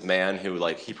see this man who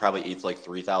like he probably eats like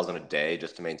 3,000 a day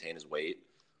just to maintain his weight,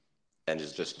 and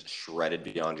is just shredded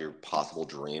beyond your possible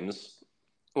dreams.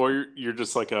 Or you're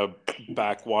just like a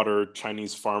backwater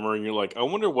Chinese farmer, and you're like, I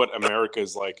wonder what America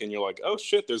is like, and you're like, oh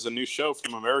shit, there's a new show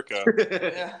from America.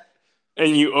 Yeah.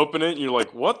 And you open it, and you're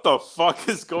like, what the fuck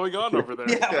is going on over there?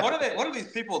 Yeah, what are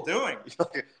these people doing?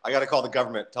 I got to call the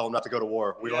government, tell them not to go to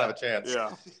war. We don't have a chance. Yeah.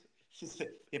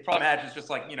 You probably imagine just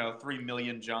like 3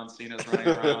 million John Cenas running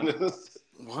around.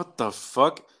 What the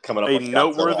fuck? Coming up a with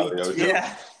noteworthy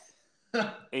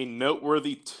a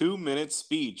noteworthy 2-minute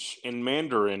speech in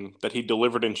Mandarin that he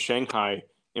delivered in Shanghai,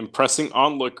 impressing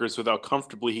onlookers with how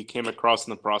comfortably he came across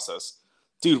in the process.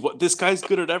 Dude, this guy's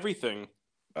good at everything.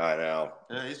 I know.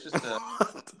 Yeah, he's just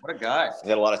what a guy. He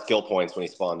had a lot of skill points when he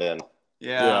spawned in.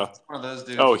 Yeah. One of those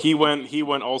dudes. Oh, he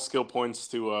went all skill points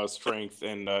to strength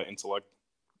and intellect.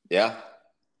 Yeah.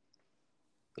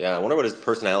 Yeah, I wonder what his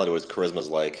personality was, charisma's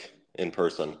like in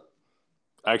person.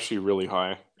 Actually, really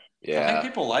high. Yeah. I think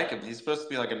people like him. He's supposed to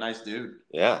be like a nice dude.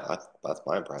 Yeah, that's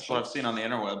my impression. That's what I've seen on the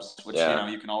interwebs, which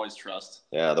you can always trust.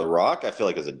 Yeah, The Rock, I feel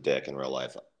like is a dick in real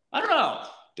life. I don't know.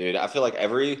 Dude, I feel like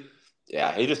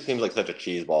he just seems like such a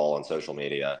cheeseball on social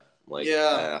media. Like,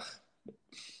 I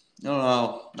don't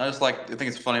know. I think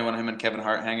it's funny when him and Kevin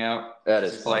Hart hang out. That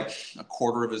is He's like a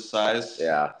quarter of his size.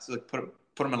 Yeah. So like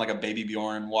put him in like a baby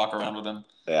Bjorn, walk around with him.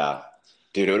 Yeah.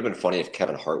 Dude, it would have been funny if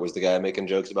Kevin Hart was the guy making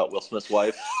jokes about Will Smith's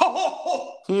wife.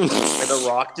 And The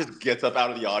Rock just gets up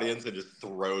out of the audience and just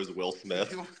throws Will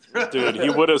Smith. Dude, he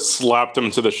would have slapped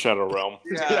him to the Shadow Realm.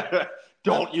 Yeah.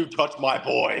 Don't you touch my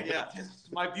boy. Yeah,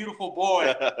 my beautiful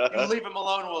boy. You leave him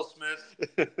alone, Will Smith.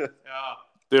 Yeah.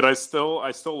 Dude, I still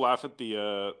laugh at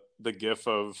the gif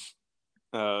of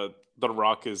The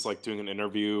Rock is like doing an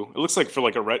interview. It looks like for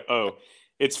like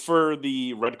it's for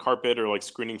the red carpet or like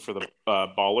screening for the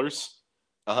Ballers.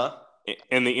 Uh-huh.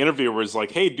 And the interviewer is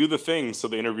like, hey, do the thing. So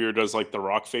the interviewer does like the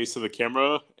Rock face to the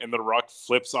camera, and The Rock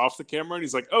flips off the camera, and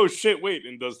he's like, oh shit, wait,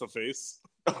 and does the face.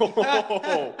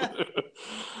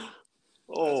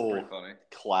 Oh, that's pretty funny.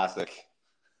 Classic.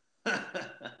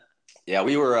 Yeah,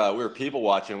 we were people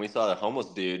watching. We saw a homeless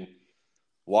dude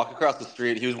walk across the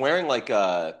street. He was wearing like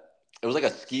it was like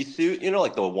a ski suit,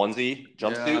 like the onesie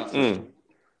jumpsuit. Yeah.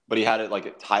 But he had it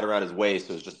like tied around his waist,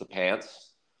 so it was just the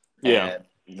pants. Yeah.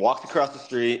 And walked across the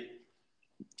street,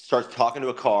 starts talking to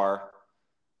a car,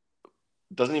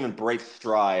 doesn't even break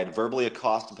stride, verbally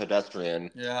accosts a pedestrian,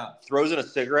 throws in a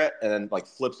cigarette, and then like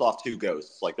flips off 2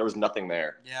 ghosts. Like there was nothing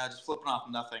there. Yeah, just flipping off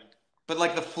nothing. But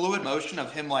like the fluid motion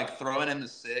of him like throwing in the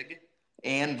cig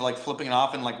and like flipping it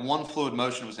off in like one fluid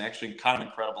motion was actually kind of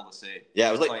incredible to see. Yeah,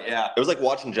 it was like it was like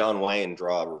watching John Wayne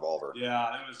draw a revolver.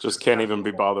 Yeah, it was just can't even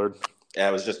be bothered. Yeah,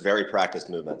 it was just very practiced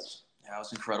movements. Yeah, it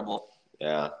was incredible.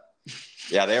 Yeah,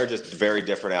 yeah, they are just very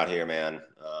different out here, man.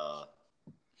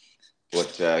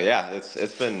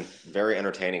 It's been very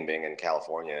entertaining being in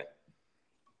California.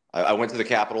 I went to the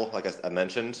Capitol, like I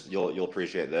mentioned. You'll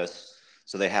appreciate this.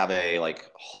 So they have a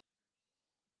like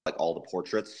all the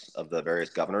portraits of the various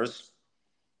governors,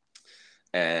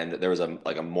 and there was a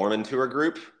Mormon tour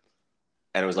group,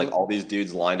 and it was like all these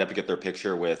dudes lined up to get their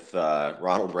picture with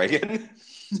Ronald Reagan.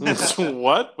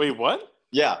 What? Wait, what?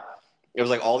 Yeah, it was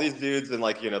like all these dudes in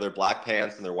like their black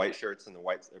pants and their white shirts and their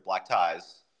black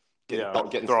ties.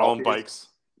 Getting they're all on bikes.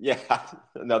 Yeah,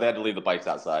 no, they had to leave the bikes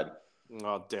outside.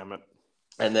 Oh, damn it!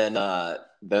 And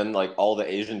then like all the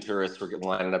Asian tourists were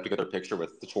lining up to get their picture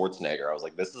with Schwarzenegger. I was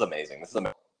like, this is amazing. This is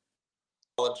amazing.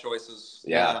 Solid choices.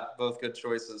 Yeah, both good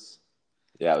choices.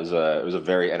 Yeah, it was a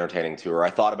very entertaining tour. I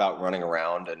thought about running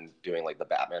around and doing like the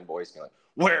Batman voice, being like,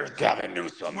 "Where's Gavin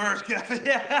Newsom? Where's Gavin?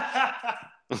 Yeah,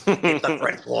 get the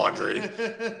French laundry."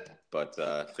 But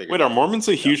wait, are Mormons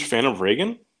a huge fan of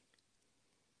Reagan?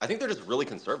 I think they're just really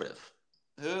conservative.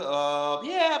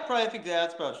 Yeah, probably. I think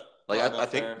that's about. Like I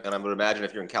think, and I would imagine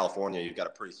if you're in California, you've got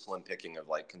a pretty slim picking of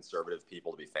like conservative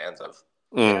people to be fans of.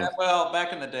 Yeah, well,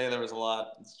 back in the day, there was a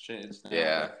lot. It's changed now.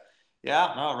 Yeah.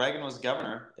 Yeah. No, Reagan was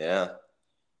governor. Yeah.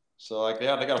 So like,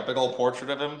 yeah, they got a big old portrait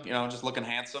of him. Just looking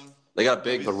handsome. They got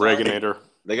the Reaganator.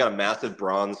 They got a massive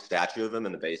bronze statue of him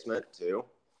in the basement too.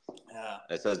 Yeah.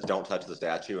 It says "Don't touch the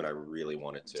statue," and I really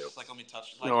wanted to. Just like, let me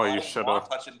touch it. Like, no, you should have.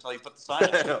 Touch it until you put the sign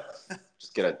up.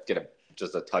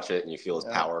 Just to touch it, and you feel his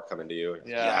power coming to you.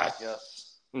 Yeah.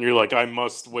 And you're like, I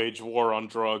must wage war on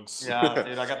drugs. Yeah,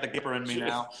 dude, I got the Gipper in me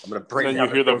now. I'm gonna bring down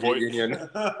you hear the voice. Union.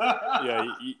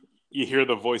 Yeah, you hear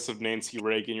the voice of Nancy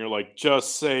Reagan. You're like,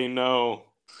 just say no.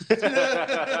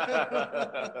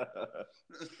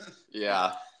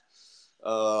 Yeah.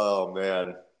 Oh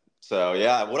man. So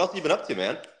yeah, what else have you been up to,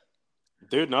 man?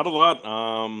 Dude, not a lot.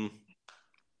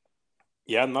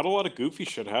 Yeah, not a lot of goofy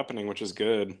shit happening, which is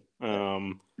good.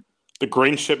 The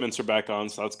grain shipments are back on,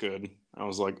 so that's good. I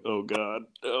was like, oh god.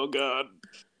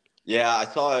 Yeah, I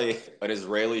saw an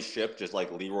Israeli ship just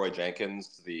like Leroy Jenkins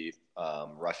to the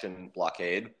Russian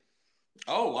blockade.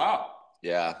 Oh wow.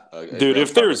 Yeah, dude.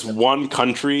 If there's one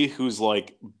country who's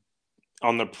like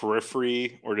on the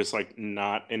periphery or just like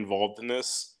not involved in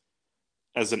this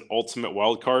as an ultimate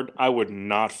wild card, I would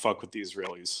not fuck with the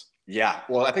Israelis. Yeah,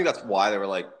 well, I think that's why they were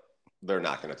like, they're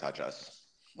not going to touch us.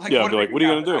 Like, yeah, what are you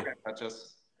going to do? Touch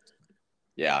us.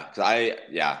 Yeah, because I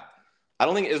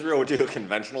don't think Israel would do a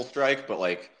conventional strike, but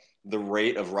like the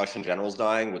rate of Russian generals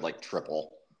dying would like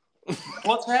triple.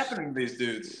 What's happening to these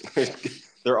dudes?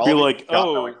 They're all like,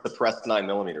 suppressed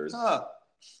 9mm. Huh.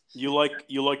 You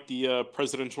like the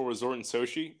presidential resort in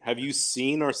Sochi? Have you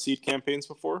seen our seed campaigns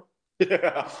before?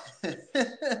 Yeah.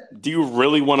 Do you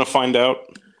really want to find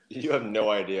out? You have no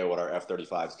idea what our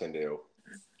F-35s can do.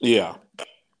 Yeah.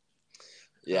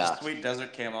 Yeah. Sweet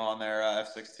desert camo on their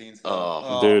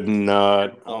F-16s. Dude,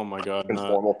 nut. Oh my god, nut.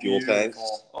 Conformal fuel tanks.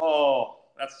 Oh,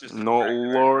 that's just no,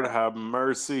 Lord have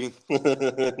mercy.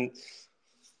 You're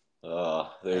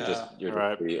just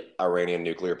the Iranian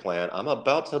nuclear plant. I'm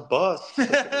about to bust.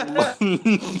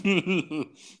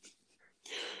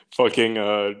 Fucking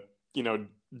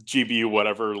GBU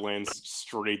whatever lands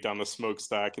straight down the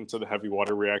smokestack into the heavy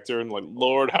water reactor and like,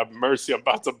 Lord have mercy, I'm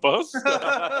about to bust. Pull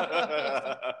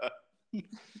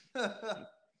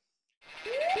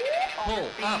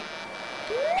up.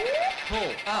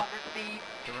 Pull up.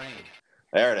 Terrain.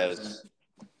 There it is.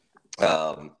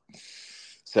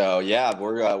 So yeah,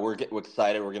 we're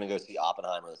excited. We're gonna go see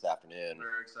Oppenheimer this afternoon.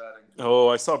 Very exciting. Oh,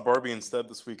 I saw Barbie instead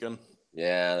this weekend.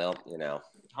 Yeah,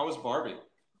 How was Barbie?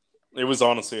 It was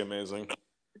honestly amazing.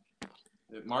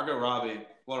 Margot Robbie,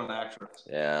 what an actress.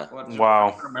 Yeah.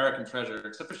 Wow. An American treasure.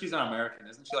 Except for she's not American.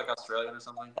 Isn't she like Australian or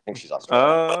something? I think she's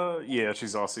Australian. Yeah,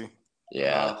 she's Aussie.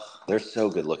 Yeah. They're so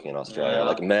good looking in Australia.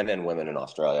 Like men and women in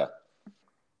Australia.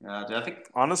 Yeah, dude, I think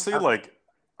honestly,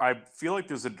 I feel like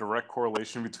there's a direct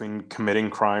correlation between committing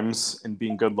crimes and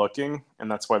being good looking,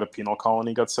 and that's why the penal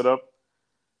colony got set up.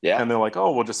 Yeah. And they're like,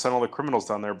 oh, we'll just send all the criminals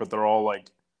down there, but they're all like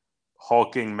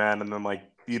hulking men and then like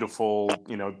beautiful,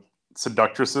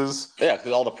 seductresses. Yeah,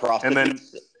 because all the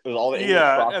prostitutes. And then all the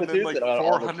and then like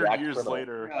 400 years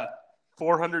later.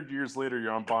 400 years later,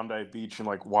 you're on Bondi Beach and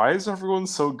like, why is everyone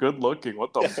so good looking?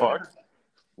 What the fuck?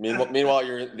 Meanwhile,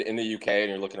 you're in the UK and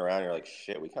you're looking around and you're like,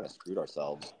 shit, we kind of screwed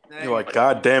ourselves. You're like,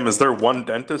 God damn, is there one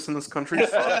dentist in this country?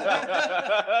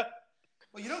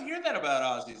 Well, you don't hear that about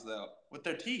Aussies, though, with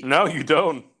their teeth. No, you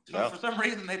don't. So no. For some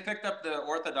reason, they picked up the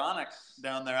orthodontics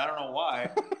down there. I don't know why.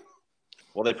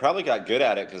 Well, they probably got good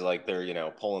at it because, like,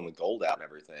 they're, pulling the gold out and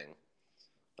everything.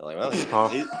 They're like, well,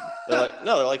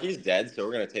 they're like, he's dead, so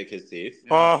we're going to take his teeth.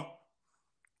 Yeah.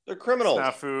 They're criminals.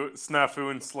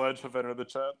 Snafu and Sledge have entered the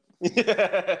chat.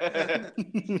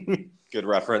 Good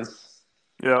reference.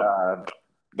 Yeah.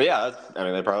 But yeah,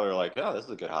 they probably were like, oh, this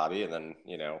is a good hobby. And then,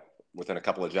 within a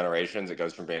couple of generations, it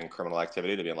goes from being criminal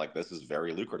activity to being like, this is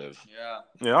very lucrative.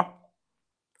 Yeah.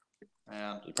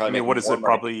 Man. What is it?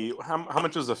 Probably how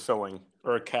much is a filling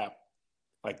or a cap?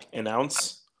 Like an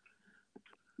ounce?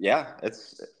 Yeah,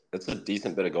 it's a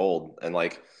decent bit of gold. And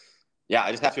I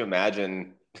just have to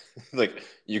imagine,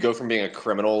 you go from being a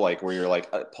criminal, where you're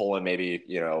pulling maybe,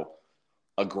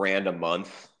 $1,000 a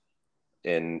month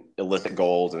in illicit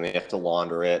gold, and they have to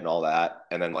launder it and all that.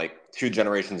 And then 2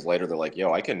 generations later, they're like,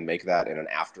 yo, I can make that in an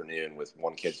afternoon with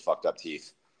one kid's fucked up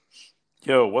teeth.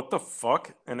 Yo, what the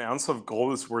fuck? An ounce of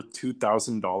gold is worth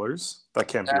 $2,000? That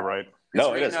can't be right.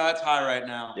 No, it is. No, it's high right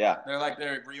now. Yeah.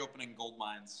 They're reopening gold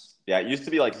mines. Yeah, it used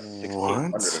to be $1,600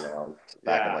 an ounce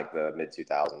back in the mid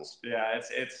 2000s. Yeah,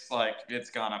 it's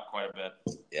gone up quite a bit.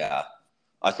 Yeah.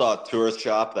 I saw a tourist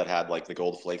shop that had the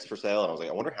gold flakes for sale, and I was like,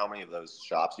 I wonder how many of those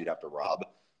shops you'd have to rob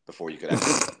before you could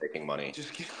actually start making money.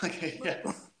 Just get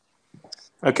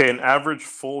Okay, an average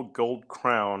full gold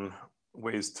crown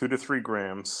weighs 2 to 3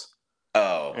 grams.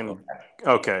 Oh. And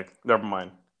okay, never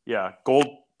mind. Yeah, gold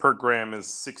per gram is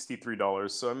 $63.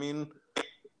 So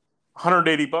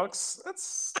 $180.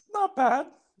 That's not bad.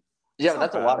 Yeah,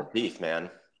 that's a lot of teeth, man.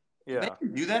 Yeah. They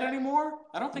don't do that anymore?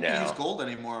 I don't think they use gold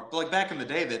anymore. But back in the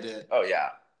day, they did. Oh, yeah.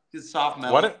 It's soft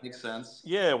metal. Makes sense.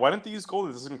 Yeah, why didn't they use gold?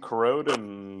 It doesn't corrode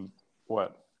and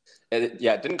what? It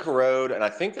didn't corrode. And I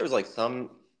think there's some,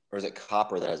 or is it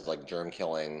copper that has germ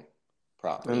killing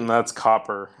properties? And that's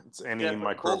copper. It's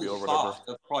antimicrobial or whatever. Soft.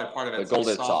 That's probably part of it. The gold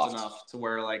is soft enough to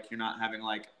where you're not having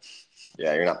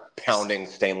Yeah, you're not pounding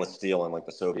stainless steel like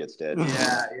the Soviets did.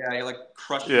 Yeah, you're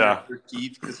crushing your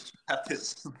teeth because you have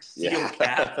this steel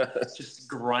cap just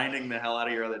grinding the hell out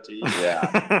of your other teeth.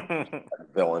 Yeah.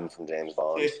 Villain from James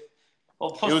Bond. It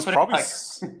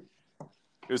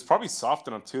was probably soft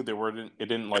enough too. It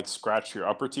didn't scratch your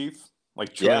upper teeth,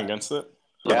 chewing against it.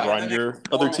 Or grind your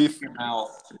other teeth. Your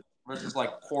mouth. Versus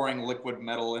pouring liquid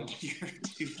metal into your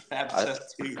tooth. I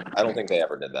don't think they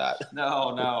ever did that.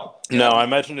 No. No, I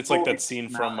imagine it's that scene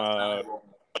from. I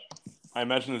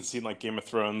imagine the scene Game of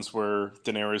Thrones where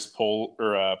Daenerys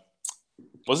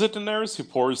was it Daenerys who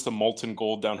pours the molten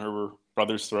gold down her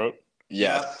brother's throat?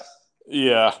 Yes.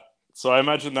 Yeah. So I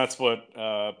imagine that's what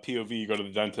POV you go to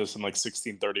the dentist in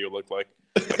 1630 would look like.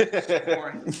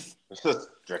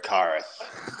 Dracarys.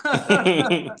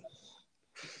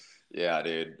 Yeah,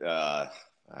 dude. I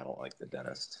don't like the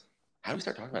dentist. How do we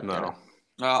start talking about dentist?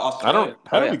 Australia.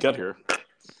 How did we get here?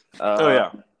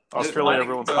 Australia,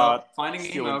 everyone's hot. Finding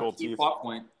Nemo, key plot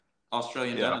point.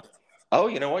 Australian dentist. Oh,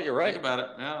 you know what? You're right. Think about it.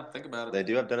 Yeah, think about it. They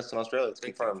do have dentists in Australia. It's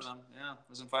confirmed. Yeah, it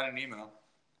was in Finding Nemo.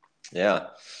 Yeah.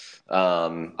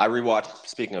 I rewatched,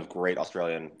 speaking of great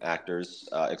Australian actors,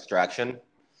 Extraction.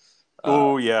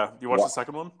 Oh, yeah. You watched the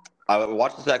second one? I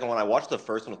watched the second one. I watched the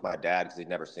first one with my dad because he'd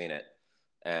never seen it.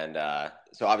 And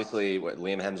so obviously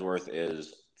Liam Hemsworth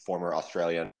is former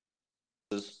Australian.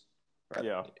 Right?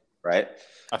 Yeah. Right?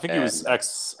 I think he was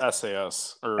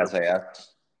ex-SAS. Or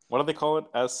SAS. What do they call it?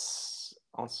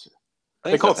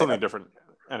 They call it something different.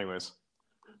 Anyways.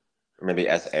 Or maybe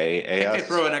SAAS. They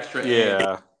throw an extra A.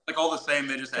 Yeah. All the same,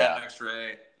 they just add an extra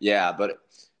A. Yeah, but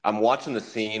I'm watching the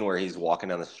scene where he's walking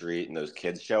down the street and those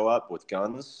kids show up with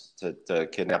guns to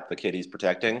kidnap the kid he's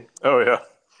protecting. Oh, yeah.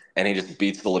 And he just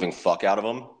beats the living fuck out of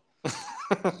him.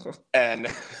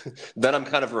 And then I'm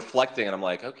kind of reflecting, and I'm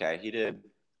like, okay,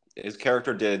 his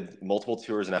character did multiple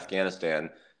tours in Afghanistan.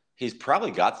 He's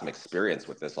probably got some experience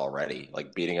with this already,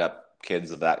 beating up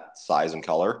kids of that size and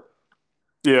color.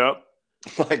 Yeah.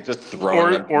 Just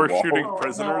throwing them or shooting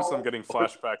prisoners. I'm getting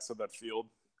flashbacks of that field.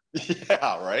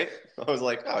 Yeah, right? I was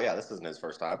like, oh, yeah, this isn't his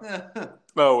first time.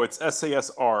 Oh, it's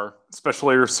SASR, Special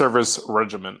Air Service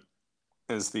Regiment,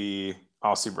 is the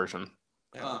Aussie version.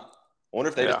 Yeah. I wonder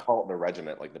if they just call it the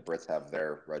regiment, like the Brits have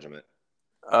their regiment.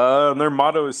 Their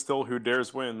motto is still "Who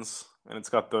dares wins," and it's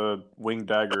got the winged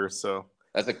dagger. So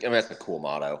that's a cool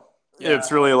motto. Yeah.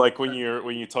 It's really like when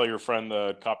you tell your friend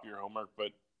to copy your homework,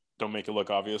 but don't make it look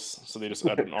obvious. So they just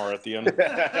add an R at the end.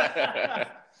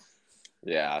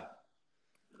 Yeah.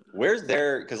 Where's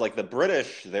their? Because like the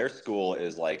British, their school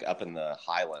is like up in the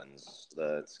Highlands,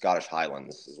 the Scottish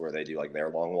Highlands is where they do like their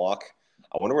long walk.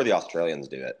 I wonder where the Australians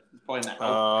do it. Probably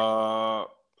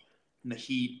in the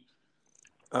heat.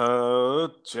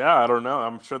 Yeah, I don't know.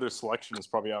 I'm sure their selection is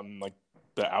probably out in like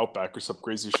the outback or some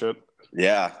crazy shit.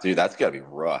 Yeah, dude, that's gotta be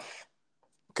rough.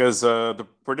 Because the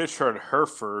British are at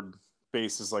Hereford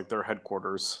base is like their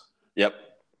headquarters. Yep.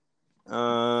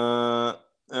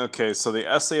 Okay, so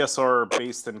the SAS are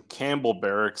based in Campbell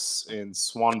Barracks in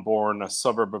Swanbourne, a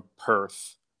suburb of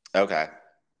Perth. Okay.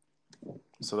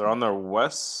 So they're on the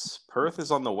west. Perth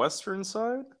is on the western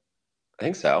side? I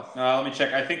think so. Let me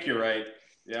check. I think you're right.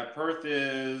 Yeah, Perth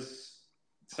is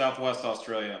southwest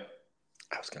Australia.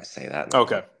 I was gonna say that.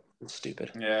 Okay. It's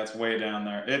stupid. Yeah, it's way down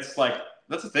there. It's like,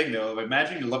 that's the thing though.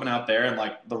 Imagine you're living out there and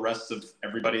like the rest of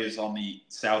everybody is on the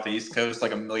southeast coast,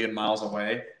 like a million miles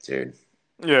away. Dude.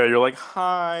 Yeah, you're like,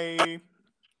 hi.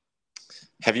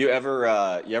 Have you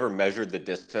ever measured the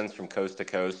distance from coast to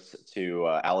coast to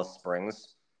Alice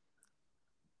Springs?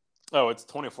 Oh, it's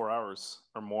 24 hours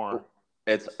or more.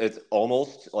 It's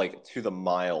almost like to the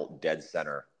mile dead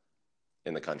center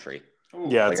in the country. Ooh.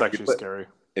 Yeah, it's like actually scary.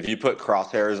 If you put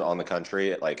crosshairs on the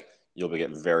country, like you'll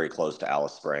get very close to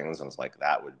Alice Springs, and it's like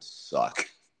that would suck.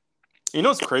 You know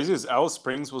what's crazy is Alice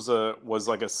Springs was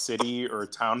like a city or a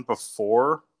town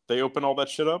before they opened all that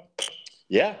shit up.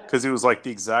 Yeah, because it was like the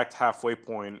exact halfway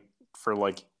point for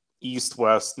like east,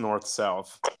 west, north,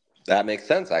 south. That makes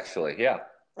sense, actually. Yeah,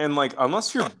 and like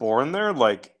unless you're born there,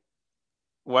 like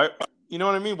why? You know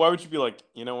what I mean? Why would you be like,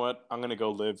 you know what? I'm gonna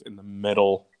go live in the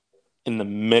middle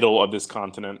of this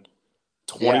continent,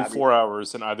 24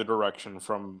 hours in either direction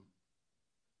from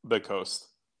the coast.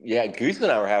 Yeah, Goose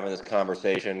and I were having this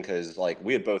conversation because like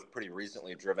we had both pretty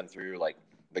recently driven through like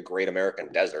the Great American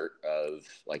Desert of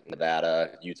like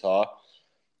Nevada, Utah,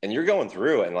 and you're going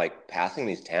through and like passing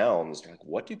these towns. You're like,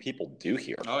 what do people do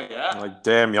here? Oh yeah, like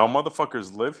damn, y'all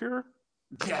motherfuckers live here.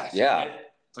 Yeah.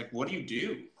 It's like, what do you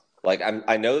do? Like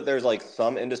I know that there's like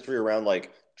some industry around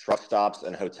like truck stops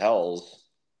and hotels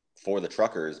for the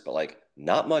truckers, but like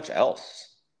not much else.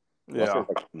 Yeah,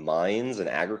 like mines and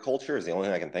agriculture is the only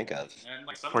thing I can think of.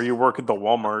 Or you work at the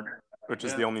Walmart, which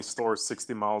is the only store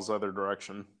 60 miles other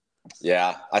direction.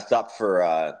 Yeah, I stopped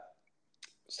for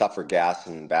gas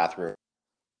and bathroom,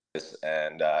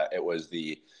 and it was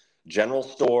the general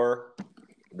store,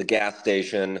 the gas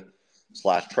station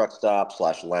 / truck stop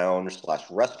 / lounge /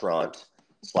 restaurant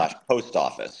 / post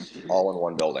office, all in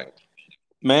one building.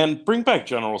 Man, bring back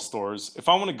general stores. If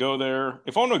I want to go there,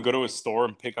 if I want to go to a store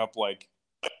and pick up like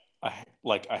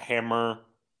a hammer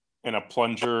and a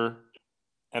plunger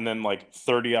and then like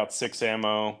 30-06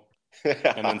 ammo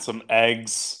and then some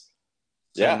eggs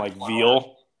and like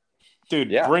veal. Dude,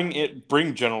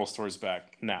 bring general stores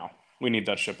back now. We need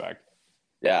that shit back.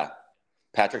 Yeah.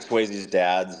 Patrick Swayze's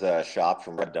dad's shop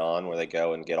from Red Dawn where they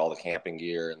go and get all the camping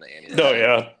gear and the ammunition. Oh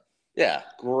yeah. Yeah,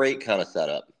 great kind of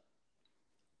setup.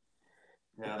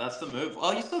 Yeah, that's the move.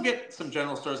 Well, you still get some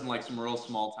general stores in like some real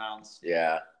small towns.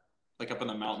 Yeah. Like up in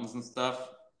the mountains and stuff.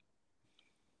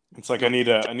 It's like I need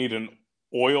an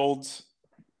oiled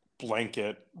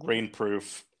blanket,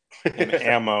 rainproof, and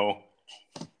ammo,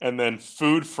 and then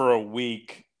food for a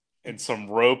week, and some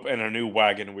rope and a new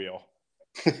wagon wheel.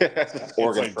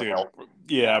 Organs like, dude,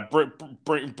 yeah,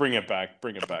 bring it back.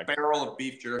 Bring it back. Barrel of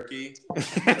beef jerky.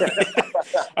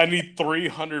 I need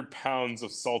 300 pounds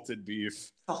of salted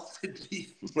beef. Salted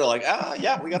beef. We're like,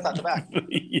 yeah, we got that back.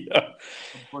 Yeah.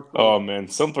 Oh man,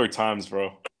 simpler times,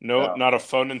 bro. No, not a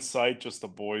phone in sight, just the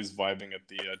boys vibing at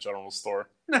the general store.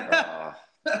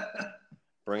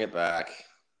 Bring it back.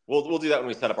 We'll do that when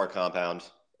we set up our compound.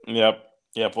 Yep,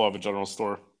 we'll have a general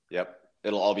store. Yep,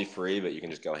 it'll all be free, but you can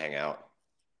just go hang out.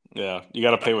 Yeah, you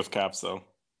got to pay with caps though.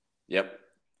 Yep,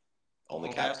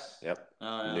 only caps. Yep.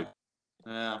 Oh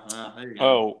yeah. There you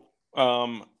go.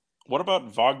 What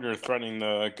about Wagner threatening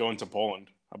to go into Poland?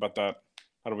 How about that?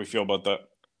 How do we feel about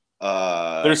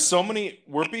that? There's so many.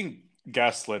 We're being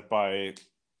gaslit by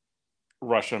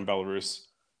Russia and Belarus.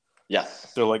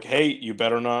 Yes. They're like, hey, you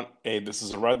better not. Hey, this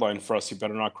is a red line for us. You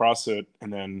better not cross it.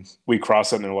 And then we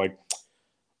cross it, and they're like,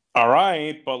 all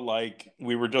right, but like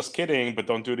we were just kidding, but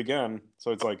don't do it again.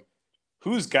 So it's like,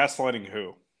 who's gaslighting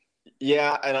who?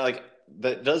 Yeah, and like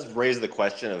that does raise the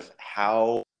question of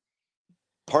how.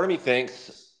 Part of me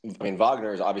thinks, I mean,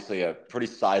 Wagner is obviously a pretty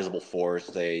sizable force.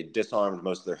 They disarmed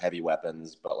most of their heavy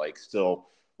weapons, but like still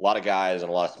a lot of guys and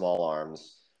a lot of small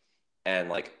arms. And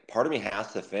like part of me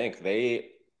has to think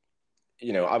they,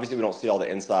 obviously we don't see all the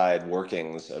inside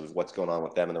workings of what's going on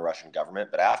with them and the Russian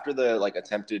government. But after the like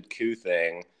attempted coup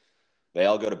thing, they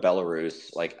all go to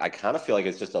Belarus. Like I kind of feel like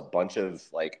it's just a bunch of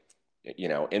like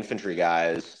infantry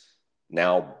guys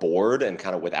now bored and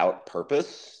kind of without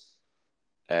purpose.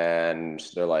 And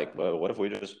they're like, well, what if we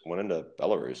just went into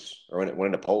Belarus or went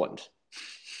into Poland?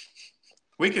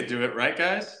 We could do it, right,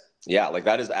 guys? Yeah, like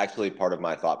that is actually part of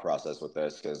my thought process with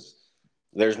this, because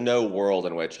there's no world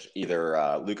in which either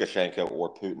Lukashenko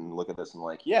or Putin look at this and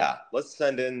like, yeah, let's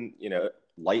send in,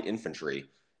 light infantry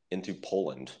into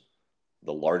Poland,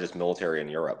 the largest military in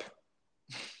Europe.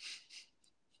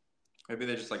 Maybe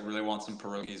they just like really want some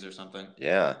pierogies or something.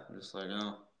 Yeah. They're just like,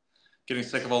 getting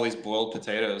sick of all these boiled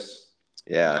potatoes.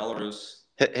 Yeah. Belarus.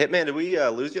 Hitman, did we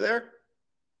lose you there?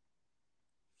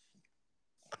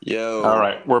 Yo. All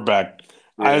right, we're back.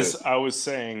 Dude. As I was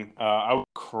saying, I would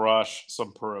crush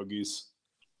some pierogies.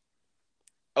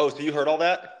 Oh, so you heard all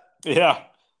that? Yeah.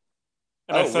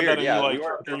 And I said weird. that,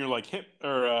 and you're like,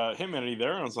 Hitman, are you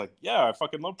there? And I was like, yeah, I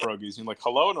fucking love pierogies. And you're like,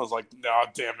 hello? And I was like, no,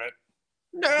 damn it.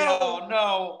 No.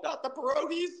 Not the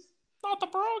pierogies. Not the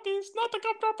pierogies. Not the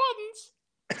gumdar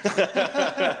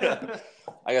buttons.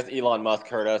 I guess Elon Musk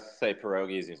heard us say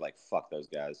pierogies. He's like, fuck those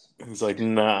guys. He's like,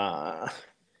 nah.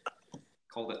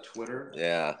 Called it Twitter?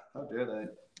 Yeah. How dare they?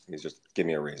 He's just, give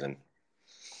me a reason.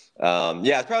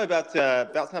 It's probably about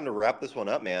time to wrap this one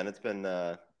up, man. It's been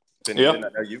good. I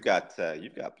know you've got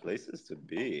places to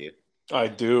be. I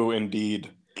do indeed.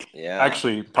 Yeah.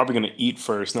 Actually, probably going to eat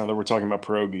first now that we're talking about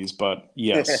pierogies, but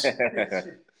yes.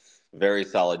 Very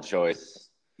solid choice.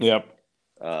 Yep.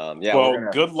 Well,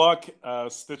 good luck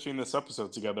stitching this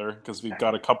episode together, because we've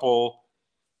got a couple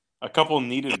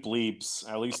needed bleeps,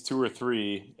 at least 2 or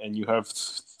 3, and you have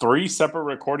 3 separate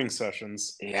recording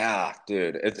sessions. Yeah,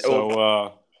 dude.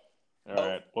 All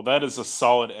right. Well, that is a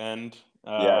solid end.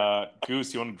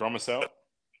 Goose, you want to drum us out?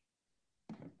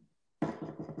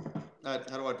 How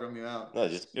do I drum you out? No,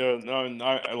 just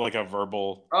not like a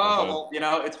verbal. Oh,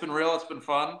 well, it's been real. It's been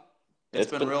fun. It's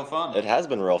been real fun. It has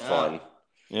been real fun.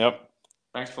 Yep.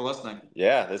 Thanks for listening.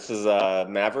 Yeah, this is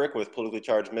Maverick with Politically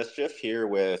Charged Mischief here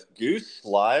with Goose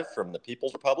live from the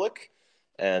People's Republic.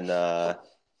 And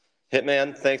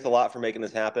Hitman, thanks a lot for making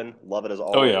this happen. Love it as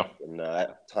always. Oh, yeah. And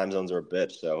time zones are a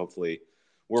bitch, so hopefully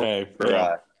we're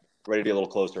ready to be a little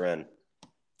closer in.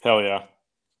 Hell yeah.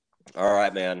 All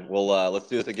right, man. Well, let's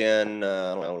do this again,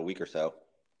 I don't know, in a week or so.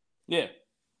 Yeah.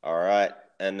 All right.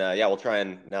 And, we'll try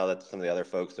and, now that some of the other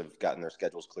folks have gotten their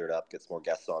schedules cleared up, get some more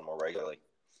guests on more regularly.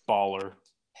 Baller.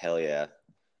 Hell yeah.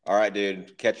 All right,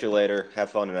 dude. Catch you later. Have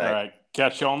fun tonight. All right.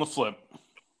 Catch you on the flip.